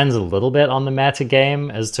guess it depends a little bit on the meta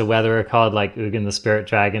game as to whether a card like Ugin the Spirit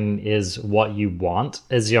Dragon is what you want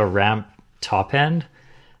as your ramp top end.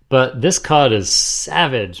 But this card is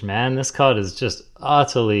savage, man. This card is just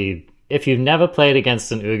utterly... If you've never played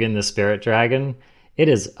against an Ugin the Spirit Dragon, it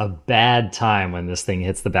is a bad time when this thing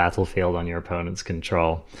hits the battlefield on your opponent's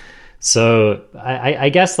control. So I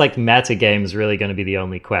guess like meta game is really going to be the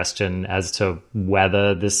only question as to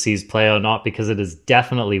whether this sees play or not, because it is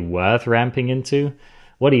definitely worth ramping into.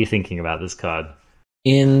 What are you thinking about this card?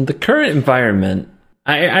 In the current environment,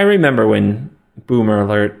 I remember when, boomer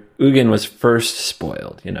alert, Ugin was first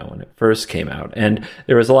spoiled, when it first came out. And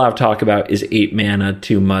there was a lot of talk about, is 8 mana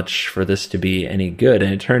too much for this to be any good?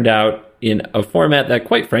 And it turned out in a format that,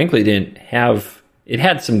 quite frankly, didn't have... It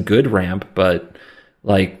had some good ramp, but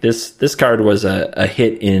Like this card was a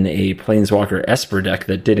hit in a Planeswalker Esper deck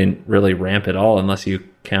that didn't really ramp at all, unless you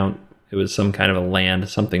count it was some kind of a land,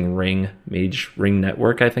 something ring, Mage Ring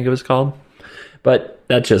Network, I think it was called. But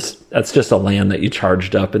that's just a land that you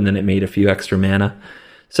charged up and then it made a few extra mana.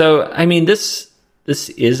 So I mean, this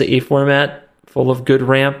is a format full of good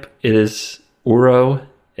ramp. It is Uro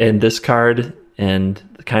and this card and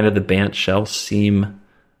kind of the Bant Shell seem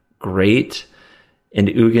great. And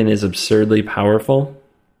Ugin is absurdly powerful.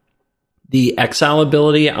 The exile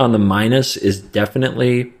ability on the minus is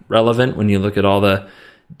definitely relevant when you look at all the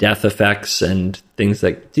death effects and things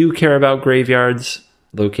that do care about graveyards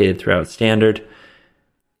located throughout Standard.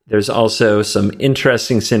 There's also some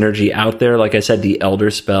interesting synergy out there. Like I said, the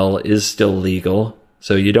Elder Spell is still legal,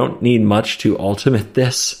 so you don't need much to ultimate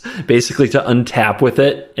this, basically to untap with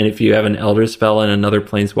it. And if you have an Elder Spell and another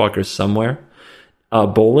Planeswalker somewhere,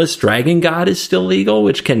 Bolas Dragon God is still legal,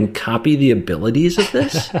 which can copy the abilities of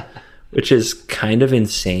this, which is kind of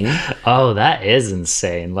insane. Oh, that is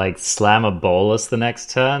insane. Like slam a Bolas the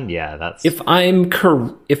next turn? Yeah, that's... If I am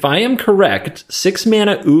correct, 6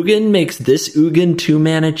 mana Ugin makes this Ugin 2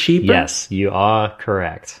 mana cheaper? Yes, you are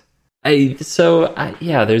correct. There's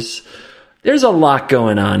a lot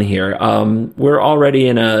going on here. We're already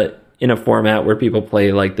in a format where people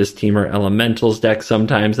play like this Temur Elementals deck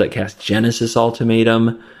sometimes that cast Genesis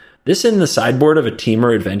Ultimatum. This in the sideboard of a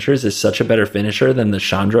Temur Adventures is such a better finisher than the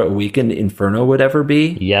Chandra Awakened Inferno would ever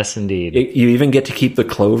be. Yes, indeed. You even get to keep the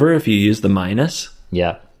Clover if you use the minus.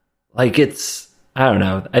 Yeah. Like I don't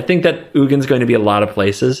know. I think that Ugin's going to be a lot of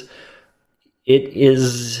places. It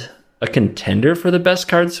is a contender for the best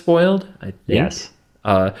card spoiled, I think. Yes.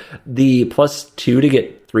 The +2 to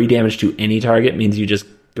get 3 damage to any target means you just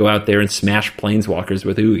go out there and smash Planeswalkers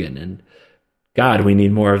with Ugin. And God, we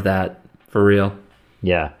need more of that for real.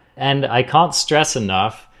 Yeah. And I can't stress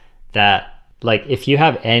enough that, like, if you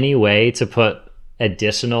have any way to put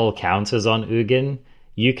additional counters on Ugin,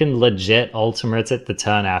 you can legit ultimate it the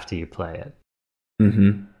turn after you play it.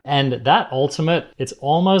 Mm-hmm. And that ultimate, it's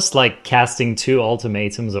almost like casting 2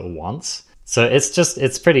 ultimatums at once. So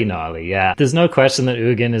it's pretty gnarly, yeah. There's no question that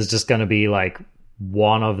Ugin is just going to be, like,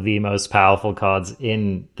 one of the most powerful cards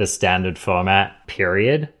in the Standard format,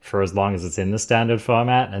 period, for as long as it's in the Standard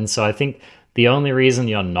format. And so I think the only reason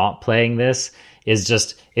you're not playing this is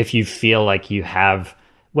just if you feel like you have...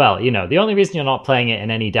 Well, the only reason you're not playing it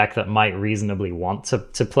in any deck that might reasonably want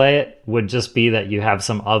to play it would just be that you have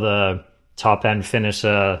some other top-end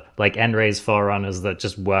finisher, like End-Raze Forerunners, that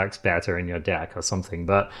just works better in your deck or something.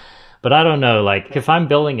 But I don't know, like, if I'm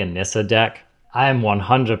building a Nissa deck, I am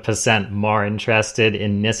 100% more interested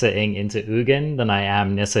in Nissa-ing into Ugin than I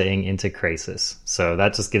am Nissa-ing into Krasis. So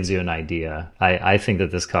that just gives you an idea. I think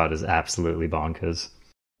that this card is absolutely bonkers.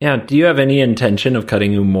 Yeah, do you have any intention of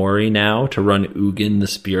cutting Umori now to run Ugin the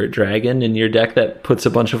Spirit Dragon in your deck that puts a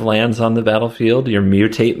bunch of lands on the battlefield, your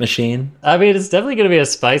mutate machine? I mean, it's definitely going to be a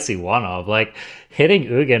spicy one-off. Like, hitting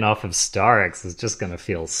Ugin off of Starex is just going to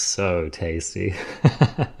feel so tasty.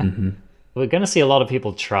 Mm-hmm. We're going to see a lot of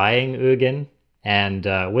people trying Ugin. And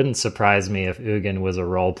wouldn't surprise me if Ugin was a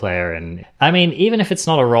role player. And I mean, even if it's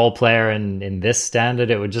not a role player in this Standard,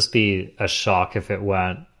 it would just be a shock if it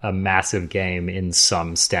weren't a massive game in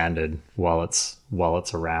some Standard while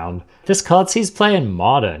it's around. This card sees play in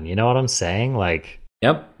Modern, you know what I'm saying? Like,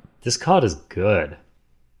 yep, this card is good.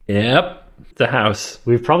 Yep, the house.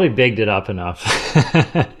 We've probably bigged it up enough.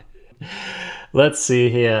 Let's see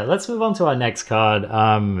here. Let's move on to our next card.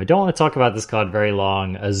 I don't want to talk about this card very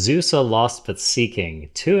long. Azusa Lost But Seeking.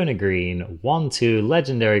 2 and a green. 1/2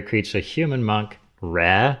 legendary creature, human monk,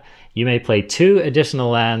 rare. You may play 2 additional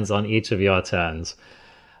lands on each of your turns.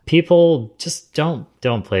 People, just don't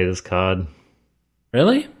play this card.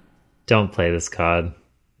 Really? Don't play this card.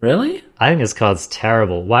 Really? I think this card's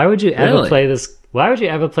terrible. Why would you ever play this? Why would you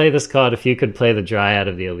ever play this card if you could play the Dryad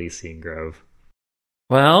of the Elysian Grove?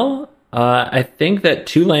 Well, I think that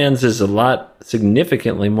 2 lands is a lot,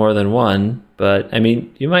 significantly more than 1. But I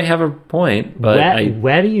mean, you might have a point. But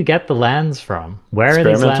where do you get the lands from? Where are these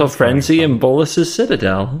lands Experimental Frenzy and Bolas's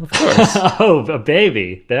Citadel, of course. Oh, a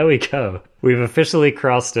baby! There we go. We've officially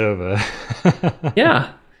crossed over.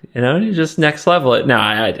 Yeah, you just next level it. No,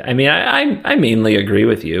 I mean, I mainly agree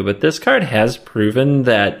with you, but this card has proven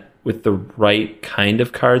that with the right kind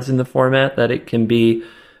of cards in the format, that it can be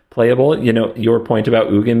playable. Your point about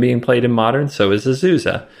Ugin being played in Modern, so is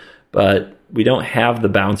Azusa. But we don't have the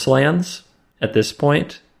bounce lands at this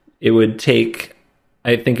point.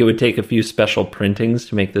 I think it would take a few special printings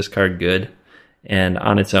to make this card good. And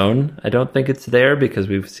on its own, I don't think it's there because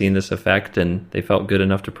we've seen this effect and they felt good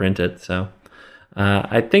enough to print it. So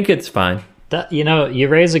I think it's fine. You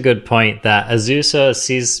raise a good point that Azusa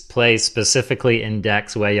sees play specifically in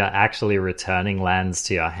decks where you're actually returning lands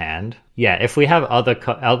to your hand. Yeah, if we have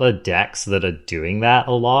other decks that are doing that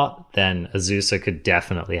a lot, then Azusa could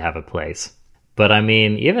definitely have a place. But I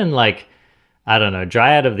mean, even like, I don't know,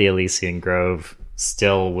 Dryad of the Elysian Grove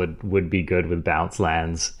still would be good with bounce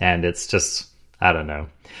lands, and it's just, I don't know.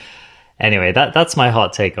 Anyway, that's my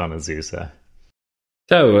hot take on Azusa.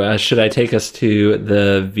 So, should I take us to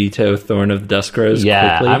the Vito Thorn of the Duskrose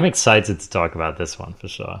quickly? I'm excited to talk about this one for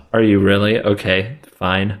sure. Are you really? Okay,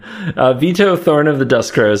 fine. Vito Thorn of the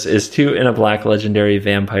Duskrose is 2 in a black legendary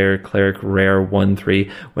vampire cleric rare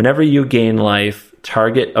 1/3. Whenever you gain life,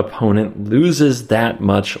 target opponent loses that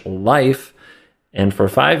much life. And for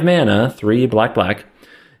 5 mana, 3 black,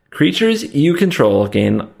 creatures you control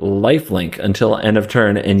gain lifelink until end of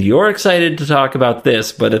turn. And you're excited to talk about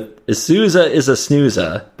this, but Azusa is a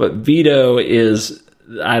snooza, but Vito is,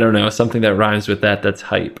 I don't know, something that rhymes with that. That's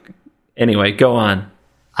hype. Anyway, go on.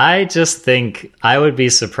 I just think I would be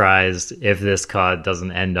surprised if this card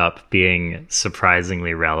doesn't end up being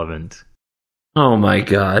surprisingly relevant. Oh my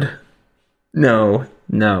god. No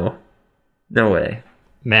way.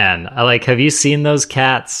 Man, have you seen those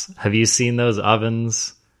cats? Have you seen those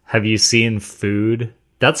ovens? Have you seen food?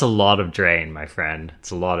 That's a lot of drain, my friend.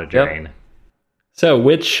 It's a lot of drain. Yep.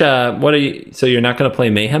 So so you're not going to play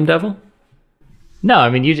Mayhem Devil? No, I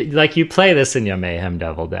mean, you play this in your Mayhem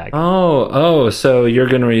Devil deck. Oh, so you're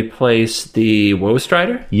going to replace the Woe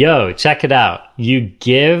Strider? Yo, check it out. You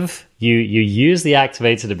use the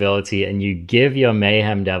activated ability and you give your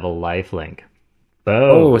Mayhem Devil lifelink. Boom.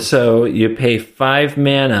 Oh, so you pay 5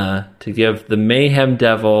 mana to give the Mayhem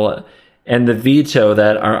Devil and the Vito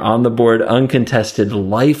that are on the board uncontested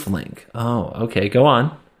lifelink. Oh, okay, go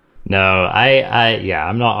on. No,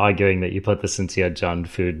 I'm not arguing that you put this into your Jund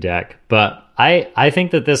Food deck, but I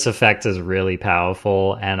think that this effect is really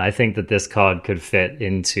powerful, and I think that this card could fit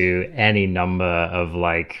into any number of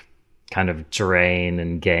like kind of drain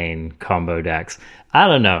and gain combo decks. I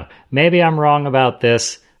don't know. Maybe I'm wrong about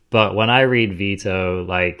this, but when I read Vito,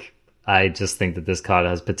 like, I just think that this card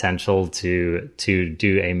has potential to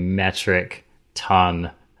do a metric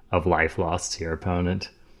ton of life loss to your opponent.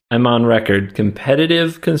 I'm on record.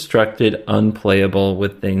 Competitive, constructed, unplayable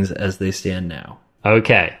with things as they stand now.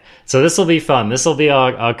 Okay. So this will be fun. This will be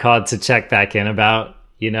our card to check back in about,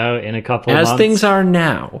 in a couple of months. As things are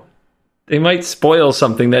now. They might spoil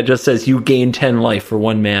something that just says you gain 10 life for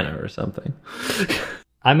 1 mana or something.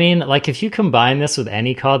 I mean, like, if you combine this with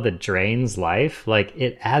any card that drains life, like,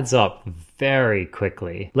 it adds up very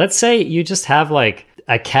quickly. Let's say you just have, like,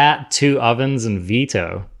 a cat, 2 ovens, and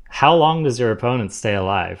Vito. How long does your opponent stay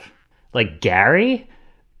alive? Like, Gary?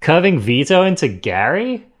 Curving Vito into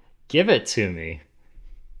Gary? Give it to me.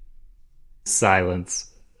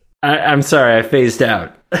 Silence. I'm sorry, I phased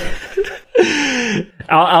out.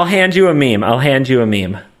 I'll hand you a meme.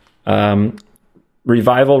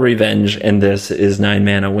 Revival Revenge, and this is 9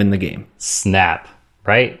 mana, win the game. Snap,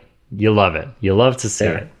 right? You love it. You love to see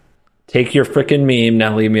it. Take your frickin' meme,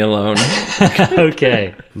 now leave me alone.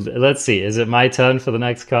 Okay, let's see. Is it my turn for the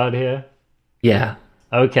next card here? Yeah.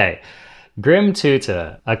 Okay. Grim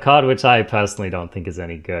Tutor, a card which I personally don't think is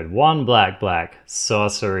any good. 1 black,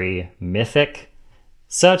 sorcery, mythic.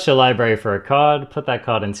 Search your library for a card, put that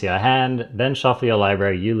card into your hand, then shuffle your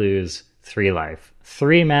library, you lose 3 life.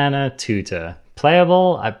 3 mana, Tutor.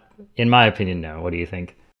 Playable? In my opinion, no. What do you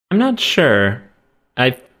think? I'm not sure.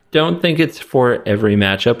 I don't think it's for every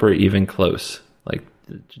matchup or even close. Like,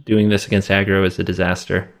 doing this against aggro is a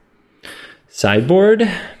disaster. Sideboard?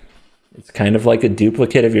 It's kind of like a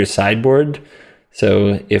duplicate of your sideboard.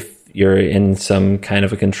 So if you're in some kind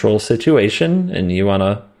of a control situation and you want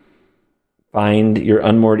to find your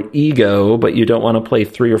unmoored ego, but you don't want to play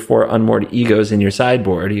 3 or 4 unmoored egos in your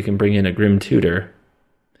sideboard, you can bring in a Grim Tutor.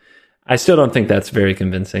 I still don't think that's very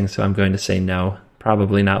convincing, so I'm going to say no.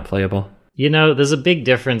 Probably not playable. There's a big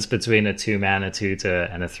difference between a 2-mana Tutor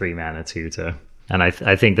and a 3-mana Tutor. And I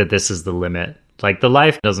think that this is the limit. Like, the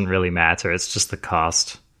life doesn't really matter. It's just the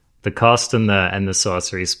cost. The cost and the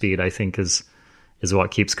sorcery speed, I think, is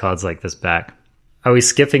what keeps cards like this back. Are we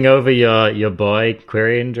skipping over your boy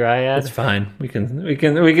Quirion Dryad? It's fine. We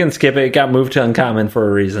can skip it. It got moved to uncommon for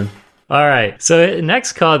a reason. All right. So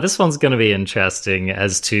next card, this one's going to be interesting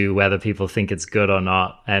as to whether people think it's good or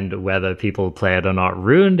not, and whether people play it or not.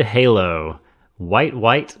 Ruined Halo,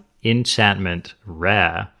 white enchantment,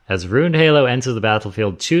 rare. As Ruined Halo enters the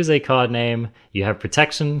battlefield, choose a card name. You have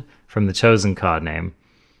protection from the chosen card name.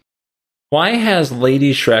 Why has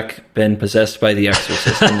Lady Shrek been possessed by the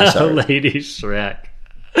Exorcist in this art? Lady Shrek.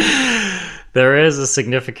 There is a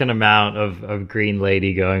significant amount of green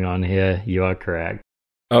lady going on here. You are correct.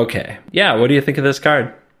 Okay. Yeah, what do you think of this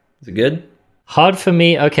card? Is it good? Hard for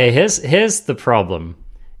me. Okay, here's the problem.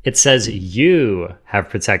 It says you have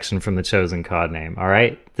protection from the chosen card name, all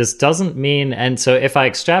right? This doesn't mean, and so if I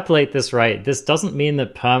extrapolate this right, this doesn't mean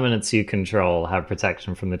that permanents you control have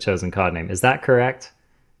protection from the chosen card name. Is that correct?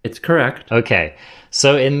 It's correct. Okay,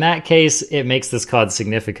 so in that case, it makes this card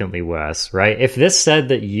significantly worse, right? If this said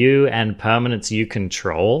that you and permanents you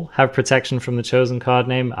control have protection from the chosen card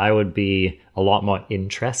name, I would be a lot more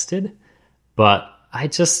interested. But I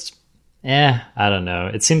just, I don't know.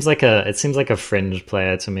 It seems like a fringe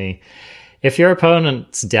player to me. If your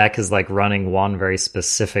opponent's deck is like running one very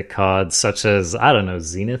specific card, such as, I don't know,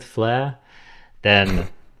 Zenith Flare, then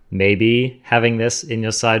maybe having this in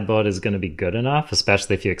your sideboard is going to be good enough,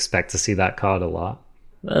 especially if you expect to see that card a lot.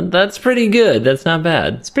 That's pretty good. That's not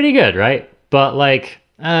bad. It's pretty good, right? But like,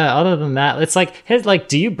 other than that, it's like,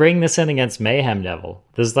 do you bring this in against Mayhem Devil?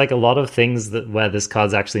 There's like a lot of things where this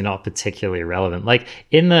card's actually not particularly relevant. Like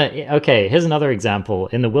here's another example.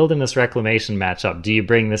 In the Wilderness Reclamation matchup, do you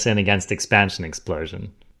bring this in against Expansion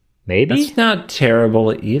Explosion? Maybe? That's not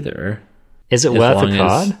terrible either. Is it worth a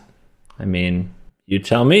card? I mean, you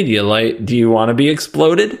tell me, do you want to be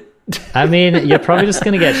exploded? I mean, you're probably just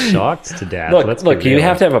going to get shocked to death. Look, you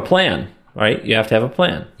have to have a plan, right? You have to have a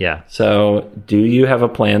plan. Yeah. So do you have a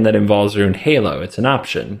plan that involves Ruined Halo? It's an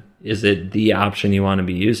option. Is it the option you want to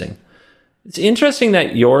be using? It's interesting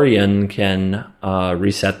that Yorion can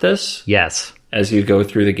reset this. Yes. As you go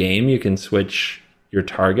through the game, you can switch your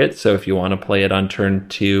target. So if you want to play it on turn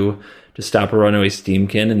 2 to stop a runaway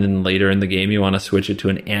Steamkin, and then later in the game you want to switch it to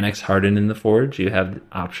an Annex Harden in the Forge, you have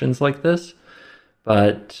options like this.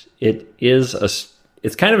 But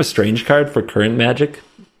it's kind of a strange card for current Magic.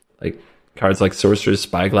 Like cards like Sorcerer's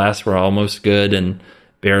Spyglass were almost good and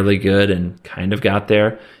barely good and kind of got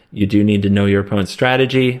there. You do need to know your opponent's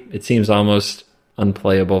strategy. It seems almost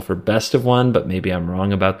unplayable for Best of One, but maybe I'm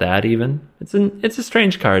wrong about that even. It's a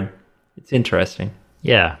strange card. It's interesting.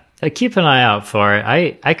 Yeah. Keep an eye out for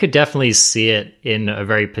it. I could definitely see it in a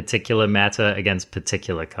very particular meta against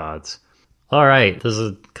particular cards. All right, there's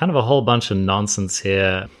a kind of a whole bunch of nonsense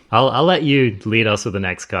here. I'll let you lead us with the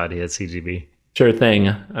next card here, CGB. Sure thing.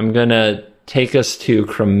 I'm going to take us to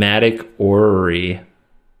Chromatic Orrery,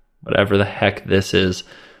 whatever the heck this is.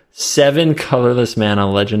 7 colorless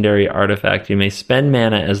mana, legendary artifact. You may spend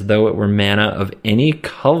mana as though it were mana of any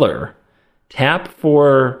color. Tap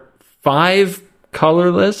for 5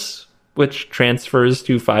 colorless, which transfers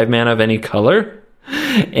to 5 mana of any color,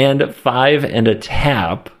 and 5 and a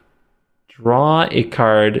tap. Draw a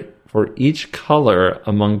card for each color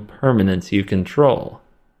among permanents you control.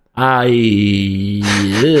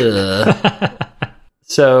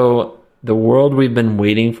 So the world we've been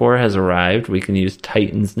waiting for has arrived. We can use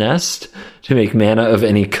Titan's Nest to make mana of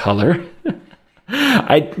any color.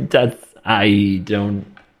 I don't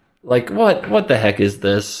like what the heck is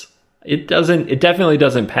this? It definitely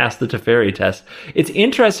doesn't pass the Teferi test. It's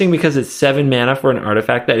interesting because it's 7 mana for an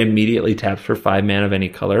artifact that immediately taps for 5 mana of any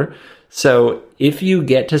color. So if you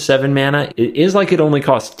get to 7 mana, it is like it only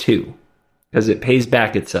costs 2 because it pays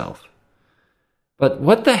back itself. But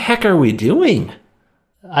what the heck are we doing?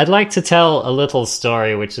 I'd like to tell a little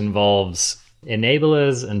story which involves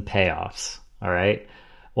enablers and payoffs, all right?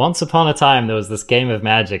 Once upon a time, there was this game of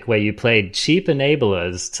Magic where you played cheap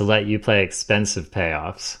enablers to let you play expensive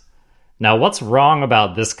payoffs. Now, what's wrong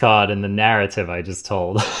about this card in the narrative I just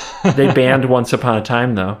told? They banned Once Upon a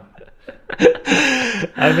Time, though.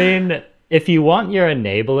 I mean, if you want your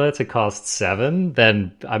enabler to cost 7,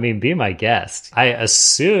 then, I mean, be my guest. I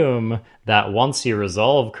assume that once you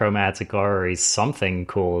resolve Chromatic Orrery, something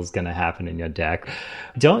cool is going to happen in your deck.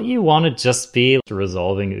 Don't you want to just be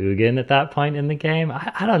resolving Ugin at that point in the game?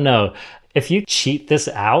 I don't know. If you cheat this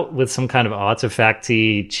out with some kind of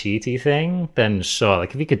artifacty, cheaty thing, then sure.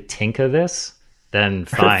 Like, if you could tinker this, then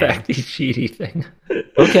fine. Artifacty, cheaty thing.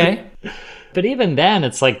 Okay. But even then,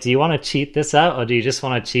 it's like, do you want to cheat this out, or do you just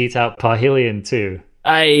want to cheat out Parhelion too?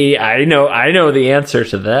 I know the answer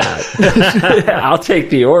to that. I'll take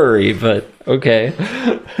the Orrery, but okay.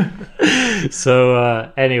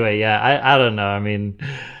 So anyway, yeah, I don't know. I mean,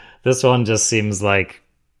 this one just seems like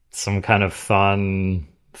some kind of fun,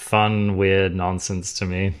 weird nonsense to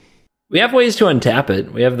me. We have ways to untap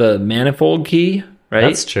it. We have the Manifold Key, right?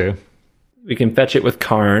 That's true. We can fetch it with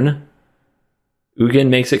Karn. Ugin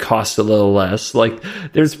makes it cost a little less. Like,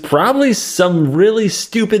 there's probably some really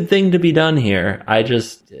stupid thing to be done here. I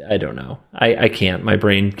don't know. I can't. My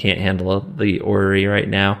brain can't handle the Orrery right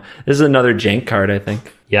now. This is another jank card, I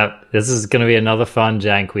think. Yep. This is going to be another fun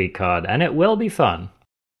jank week card, and it will be fun.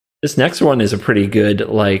 This next one is a pretty good,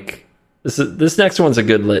 like, this next one's a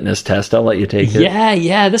good litmus test. I'll let you take it.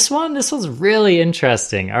 Yeah, this one's really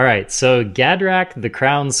interesting. All right, so Gadrak the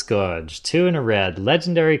Crown Scourge, 2 and a red,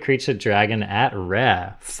 legendary creature dragon at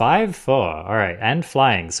rare, 5/4. All right, and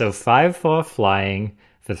flying. So 5/4 flying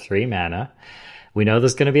for 3 mana. We know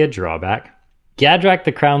there's going to be a drawback. Gadrak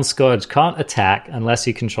the Crown Scourge can't attack unless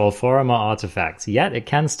you control 4 or more artifacts, yet it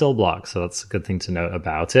can still block, so that's a good thing to note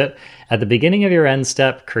about it. At the beginning of your end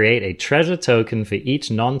step, create a treasure token for each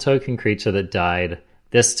non-token creature that died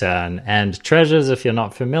this turn. And treasures, if you're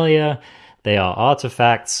not familiar, they are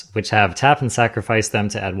artifacts which have tap and sacrifice them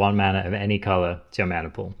to add 1 mana of any color to your mana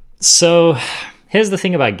pool. So here's the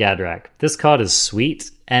thing about Gadrak. This card is sweet,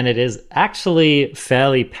 and it is actually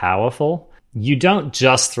fairly powerful. You don't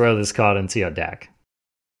just throw this card into your deck.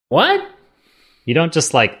 What? You don't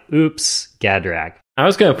just like, oops, Gadrak. I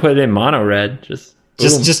was going to put it in mono red. Just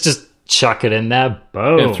chuck it in there.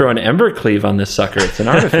 Boom. I'm throw an Embercleave on this sucker. It's an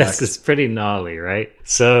artifact. It's pretty gnarly, right?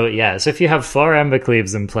 So yeah, so if you have 4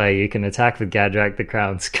 Embercleaves in play, you can attack with Gadrak the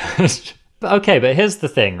Crown Scourge. Okay, but here's the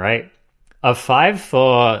thing, right? A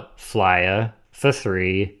 5/4 flyer for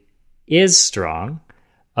 3 is strong.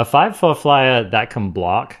 A 5/4 flyer that can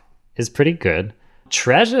block is pretty good.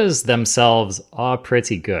 Treasures themselves are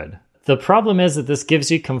pretty good. The problem is that this gives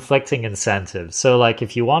you conflicting incentives. So like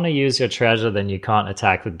if you want to use your treasure, then you can't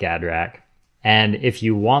attack with Gadrak. And if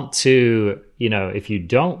you want to, if you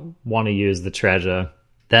don't want to use the treasure,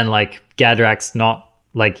 then like Gadrak's not,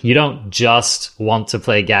 like you don't just want to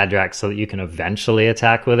play Gadrak so that you can eventually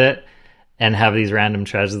attack with it and have these random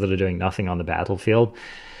treasures that are doing nothing on the battlefield.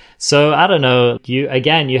 So I don't know, you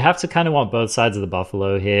have to kind of want both sides of the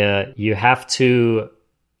buffalo here. You have to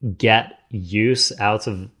get use out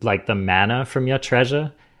of like the mana from your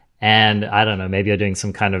treasure. And I don't know, maybe you're doing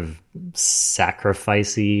some kind of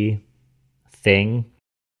sacrificey thing.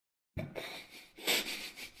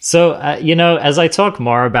 So, as I talk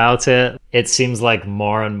more about it, it seems like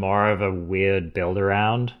more and more of a weird build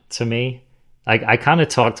around to me. I kind of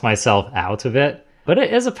talked myself out of it. But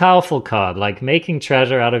it is a powerful card. Like, making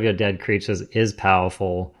treasure out of your dead creatures is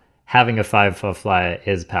powerful. Having a 5/4 flyer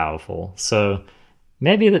is powerful. So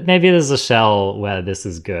maybe there's a shell where this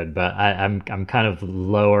is good, but I'm kind of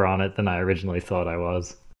lower on it than I originally thought I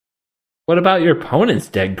was. What about your opponent's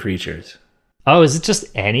dead creatures? Oh, is it just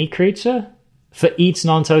any creature? For each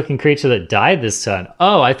non-token creature that died this turn?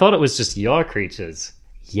 Oh, I thought it was just your creatures.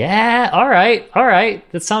 Yeah, all right.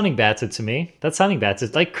 That's sounding better to me.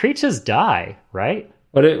 Like, creatures die, right?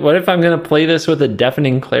 What if I'm going to play this with a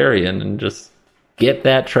Deafening Clarion and just get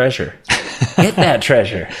that treasure? Get that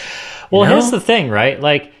treasure. Well, here's the thing, right?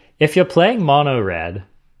 Like, if you're playing mono red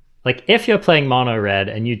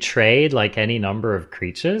and you trade, like, any number of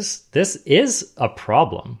creatures, this is a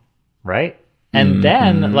problem, right? And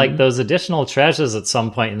then, like, those additional treasures at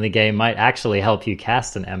some point in the game might actually help you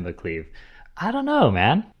cast an Embercleave. I don't know,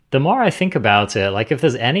 man. The more I think about it, like if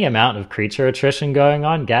there's any amount of creature attrition going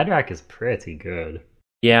on, Gadrak is pretty good.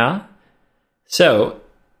 Yeah. So,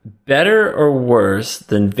 better or worse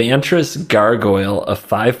than Vantress Gargoyle, a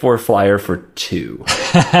 5/4 flyer for 2?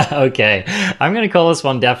 Okay. I'm going to call this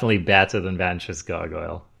one definitely better than Vantress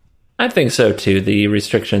Gargoyle. I think so too. The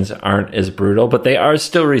restrictions aren't as brutal, but they are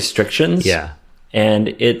still restrictions. Yeah. And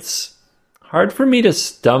it's hard for me to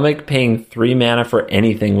stomach paying 3 mana for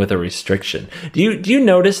anything with a restriction. Do you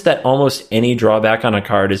notice that almost any drawback on a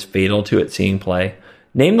card is fatal to it seeing play?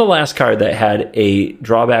 Name the last card that had a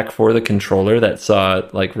drawback for the controller that saw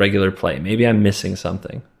like regular play. Maybe I'm missing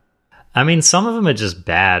something. I mean, some of them are just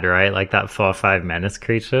bad, right? Like that 4/5 menace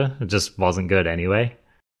creature. It just wasn't good anyway.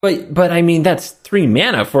 But I mean, that's 3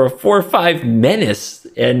 mana for a 4/5 menace,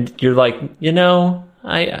 and you're like,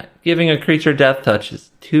 giving a creature death touch is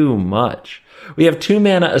too much. We have 2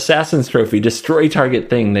 mana Assassin's Trophy, destroy target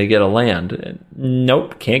thing, they get a land.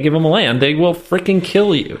 Nope, can't give them a land. They will freaking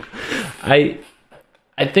kill you. I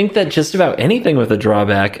think that just about anything with a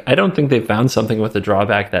drawback, I don't think they found something with a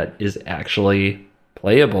drawback that is actually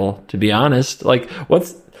playable, to be honest. Like,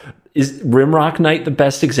 is Rimrock Knight the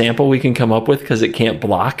best example we can come up with because it can't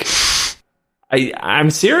block?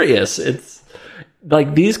 I'm serious. It's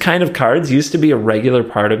like these kind of cards used to be a regular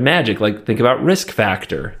part of Magic. Like, think about Risk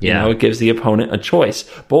Factor. Yeah. It gives the opponent a choice.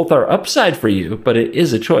 Both are upside for you, but it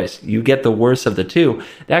is a choice. You get the worst of the two.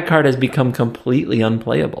 That card has become completely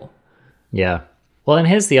unplayable. Yeah. Well, and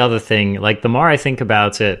here's the other thing. Like, the more I think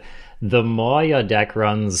about it, the more your deck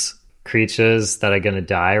runs creatures that are going to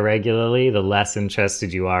die regularly, the less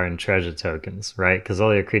interested you are in treasure tokens, right? Because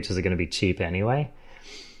all your creatures are going to be cheap anyway.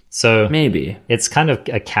 So maybe it's kind of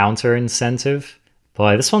a counter incentive.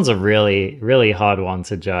 Boy, this one's a really, really hard one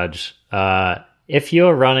to judge. if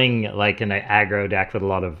you're running like an aggro deck with a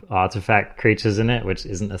lot of artifact creatures in it, which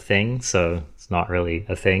isn't a thing, so it's not really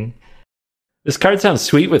a thing. This card sounds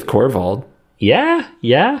sweet with Korvold. Yeah.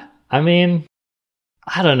 I mean,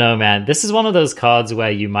 I don't know, man. This is one of those cards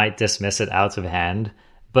where you might dismiss it out of hand,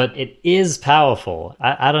 but it is powerful.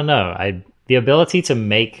 I don't know. The ability to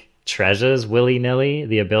make treasures willy-nilly,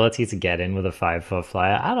 the ability to get in with a 5/4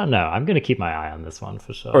 flyer, I don't know. I'm going to keep my eye on this one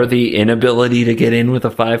for sure. Or the inability to get in with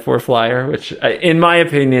a 5/4 flyer, which in my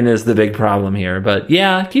opinion is the big problem here. But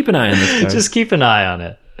yeah, keep an eye on this card. Just keep an eye on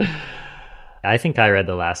it. I think I read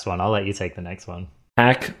the last one. I'll let you take the next one.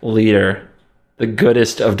 Pack Leader, the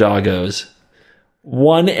goodest of doggos.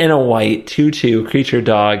 1 and a white, 2/2, creature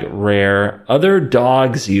dog, rare. Other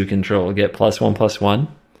dogs you control get +1/+1.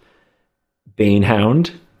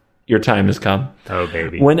 Banehound, your time has come. Oh,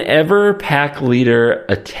 baby. Whenever Pack Leader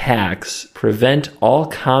attacks, prevent all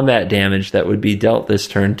combat damage that would be dealt this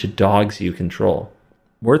turn to dogs you control.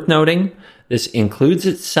 Worth noting, this includes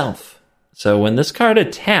itself. So when this card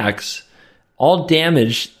attacks, all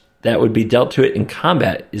damage that would be dealt to it in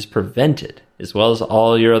combat is prevented, as well as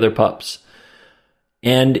all your other pups.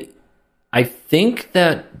 And I think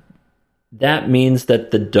that means that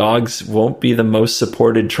the dogs won't be the most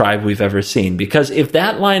supported tribe we've ever seen. Because if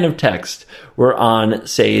that line of text were on,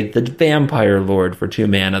 say, the Vampire Lord for 2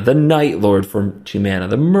 mana, the Night Lord for 2 mana,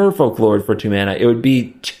 the Merfolk Lord for 2 mana, it would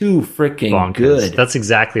be too freaking bonkers. Good. That's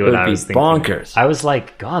exactly what I was thinking. Bonkers. I was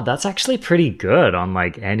like, God, that's actually pretty good on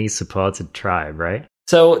like any supported tribe, right?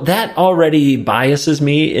 So that already biases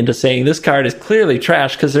me into saying this card is clearly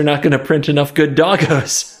trash because they're not going to print enough good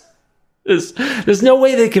doggos. There's no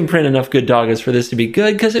way they can print enough good doggos for this to be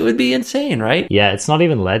good because it would be insane, right? Yeah, it's not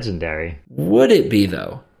even legendary. Would it be,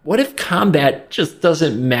 though? What if combat just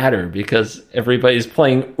doesn't matter because everybody's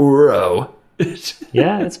playing Uro?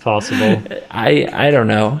 Yeah, it's possible. I don't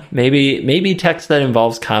know. Maybe text that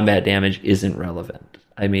involves combat damage isn't relevant.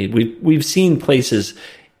 I mean, we've seen places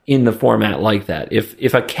in the format like that.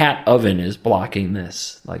 If a cat oven is blocking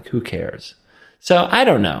this, like, who cares? So I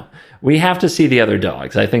don't know. We have to see the other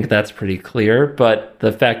dogs. I think that's pretty clear. But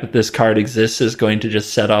the fact that this card exists is going to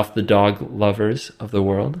just set off the dog lovers of the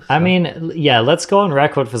world. So. I mean, yeah, let's go on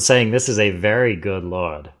record for saying this is a very good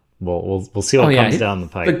lord. We'll see what comes down the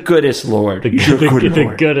pike. The goodest lord. The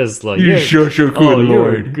goodest lord. You're such a good lord.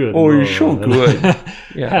 You're a good lord. You're so good.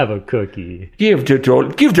 Yeah. Have a cookie. Give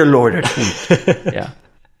the lord a treat. Yeah.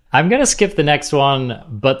 I'm going to skip the next one,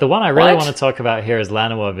 but the one I really want to talk about here is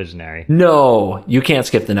Llanowar Visionary. No, you can't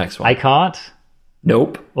skip the next one. I can't?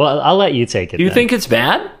 Nope. Well, I'll let you take it. Do you think it's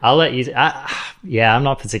bad? I'll let you... yeah, I'm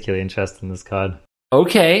not particularly interested in this card.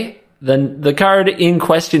 Okay. Then the card in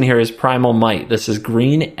question here is Primal Might. This is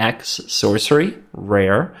green X sorcery,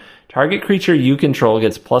 rare. Target creature you control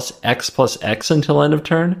gets +X/+X until end of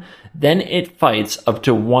turn. Then it fights up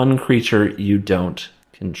to 1 creature you don't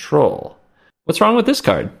control. What's wrong with this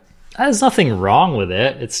card? There's nothing wrong with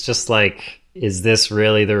it. It's just like, is this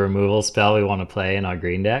really the removal spell we want to play in our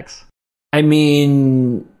green decks? I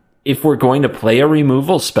mean, if we're going to play a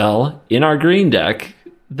removal spell in our green deck,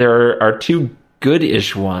 there are 2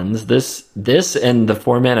 good-ish ones. This and the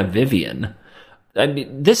 4-mana Vivian. I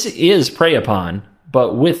mean, this is Prey Upon,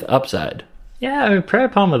 but with upside. Yeah, I mean, Prey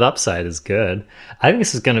Upon with upside is good. I think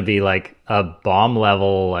this is going to be like a bomb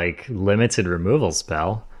level, like limited removal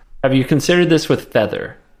spell. Have you considered this with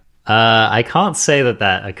Feather? I can't say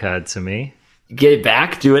that occurred to me. Get it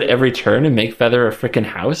back, do it every turn, and make Feather a freaking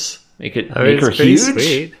house? Make her huge?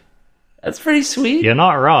 Sweet. That's pretty sweet. You're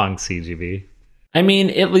not wrong, CGB. I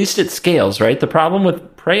mean, at least it scales, right? The problem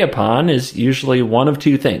with Prey Upon is usually one of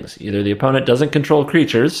 2 things. Either the opponent doesn't control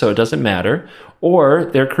creatures, so it doesn't matter, or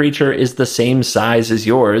their creature is the same size as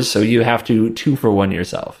yours, so you have to 2-for-1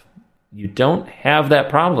 yourself. You don't have that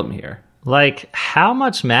problem here. Like, how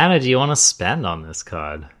much mana do you want to spend on this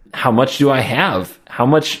card? How much do I have? How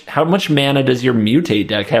much mana does your Mutate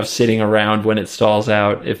deck have sitting around when it stalls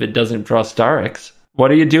out if it doesn't draw Starix?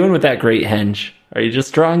 What are you doing with that Great Henge? Are you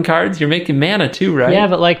just drawing cards? You're making mana too, right? Yeah,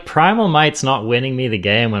 but like Primal Might's not winning me the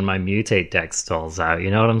game when my Mutate deck stalls out.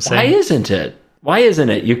 You know what I'm saying? Why isn't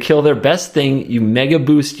it? You kill their best thing, you mega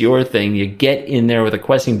boost your thing, you get in there with a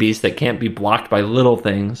Questing Beast that can't be blocked by little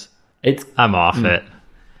things. I'm off it.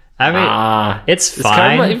 I mean, it's fine. This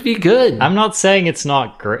card might be good. I'm not saying it's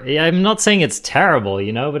not great. I'm not saying it's terrible,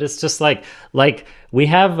 you know, but it's just like we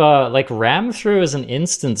have Ram Through is an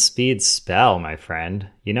instant speed spell, my friend.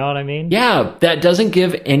 You know what I mean? Yeah, that doesn't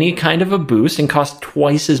give any kind of a boost and costs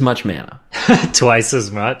twice as much mana. Twice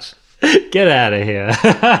as much? Get out of here.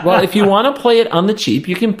 Well, if you want to play it on the cheap,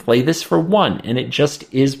 you can play this for 1, and it just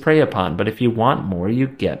is Prey Upon. But if you want more, you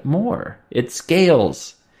get more. It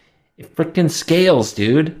scales. It freaking scales,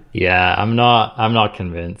 dude. Yeah, I'm not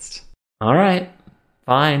convinced. All right,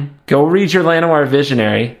 fine. Go read your Llanowar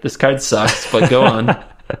Visionary. This card sucks, but go on.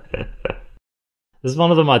 This is one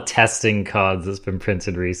of the more testing cards that's been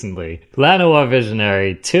printed recently. Llanowar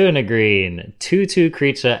Visionary, 2 and a green, 2/2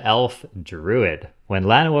 creature, elf, druid. When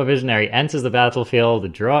Llanowar Visionary enters the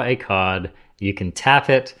battlefield, draw a card. You can tap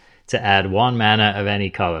it to add 1 mana of any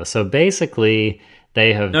color. So basically,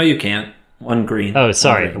 they have... No, you can't. 1 green. Oh,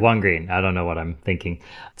 sorry, 1 green. I don't know what I'm thinking.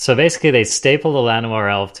 So basically, they stapled the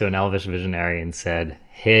Llanowar Elf to an Elvish Visionary and said,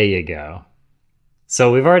 here you go.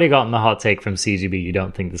 So we've already gotten the hot take from CGB. You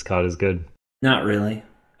don't think this card is good? Not really.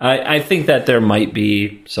 I think that there might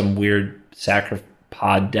be some weird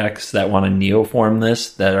Sacripod decks that want to neoform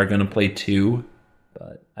this that are going to play 2,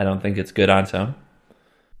 but I don't think it's good on its own.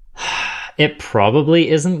 It probably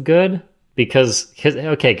isn't good because here's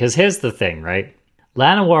the thing, right?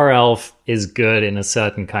 Llanowar Elf is good in a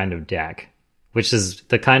certain kind of deck, which is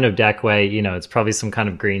the kind of deck where, it's probably some kind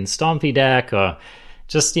of green stompy deck or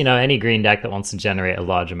just, any green deck that wants to generate a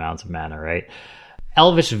large amount of mana, right?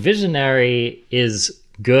 Elvish Visionary is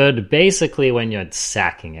good basically when you're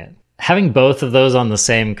sacking it. Having both of those on the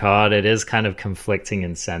same card, it is kind of conflicting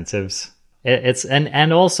incentives.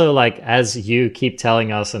 And also, like, as you keep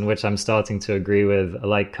telling us, and which I'm starting to agree with,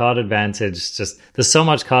 like, card advantage, there's so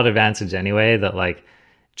much card advantage anyway that, like,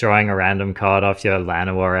 drawing a random card off your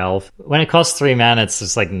Llanowar Elf, when it costs 3 mana, it's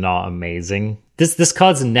just, like, not amazing. This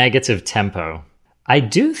card's negative tempo. I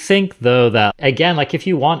do think, though, that, again, like, if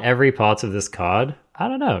you want every part of this card, I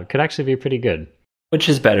don't know, it could actually be pretty good. Which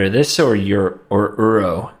is better, this or Uro? Or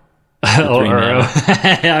Uro?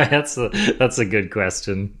 Yeah, that's a good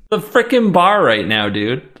question. The frickin' bar right now,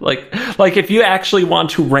 dude. Like if you actually want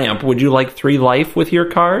to ramp, would you like 3 life with your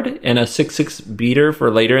card and a 6/6 beater for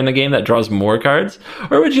later in the game that draws more cards?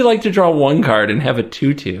 Or would you like to draw 1 card and have a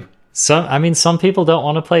 2/2? Some people don't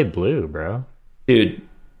want to play blue, bro. Dude,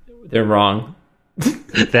 they're wrong.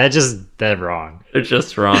 They're wrong. They're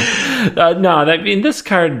just wrong. This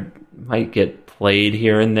card might get played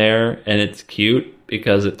here and there, and it's cute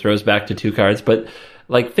because it throws back to 2 cards. But,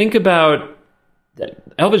 like, think about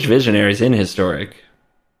Elvish Visionaries in Historic.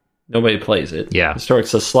 Nobody plays it. Yeah.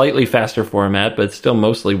 Historic's a slightly faster format, but it's still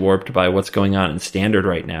mostly warped by what's going on in Standard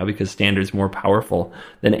right now because Standard's more powerful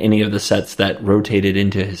than any of the sets that rotated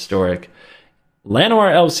into Historic.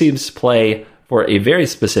 Llanowar Elf Seeds play for a very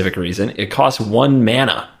specific reason. It costs 1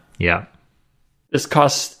 mana. Yeah. This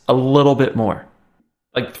costs a little bit more.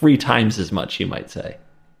 Like 3 times as much, you might say.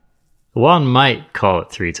 One might call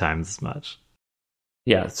it 3 times as much.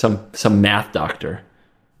 Yeah, some math doctor.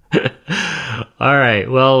 All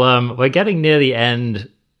right. Well, we're getting near the end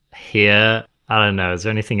here. I don't know. Is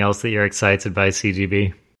there anything else that you're excited by,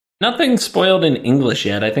 CGB? Nothing spoiled in English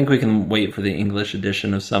yet. I think we can wait for the English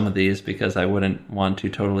edition of some of these because I wouldn't want to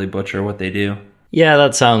totally butcher what they do. Yeah,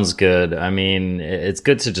 that sounds good. I mean, it's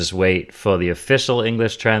good to just wait for the official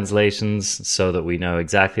English translations so that we know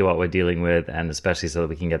exactly what we're dealing with, and especially so that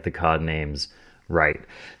we can get the card names right.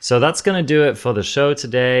 So that's going to do it for the show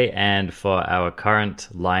today and for our current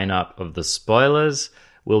lineup of the spoilers.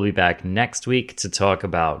 We'll be back next week to talk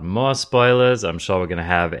about more spoilers. I'm sure we're going to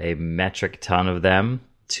have a metric ton of them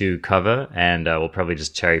to cover, and we'll probably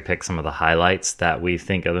just cherry pick some of the highlights that we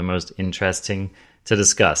think are the most interesting to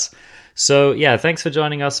discuss. So yeah, thanks for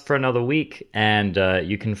joining us for another week, and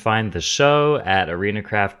you can find the show at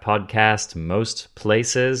ArenaCraft Podcast most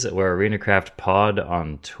places. We're ArenaCraft Pod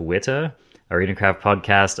on Twitter, ArenaCraft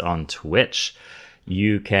Podcast on Twitch.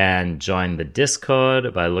 You can join the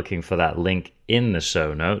Discord by looking for that link in the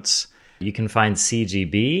show notes. You can find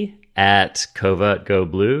CGB at Covert Go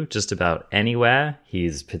Blue just about anywhere.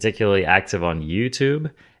 He's particularly active on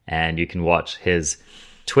YouTube, and you can watch his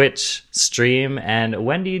Twitch stream. And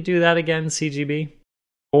when do you do that again, CGB?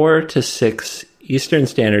 4 to 6 Eastern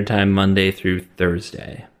Standard Time, Monday through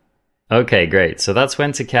Thursday. Okay, great. So that's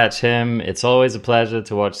when to catch him. It's always a pleasure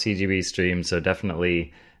to watch CGB stream, so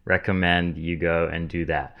definitely recommend you go and do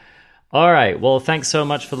that. All right, well, thanks so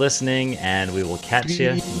much for listening, and we will catch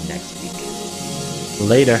you next week.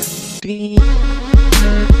 Later.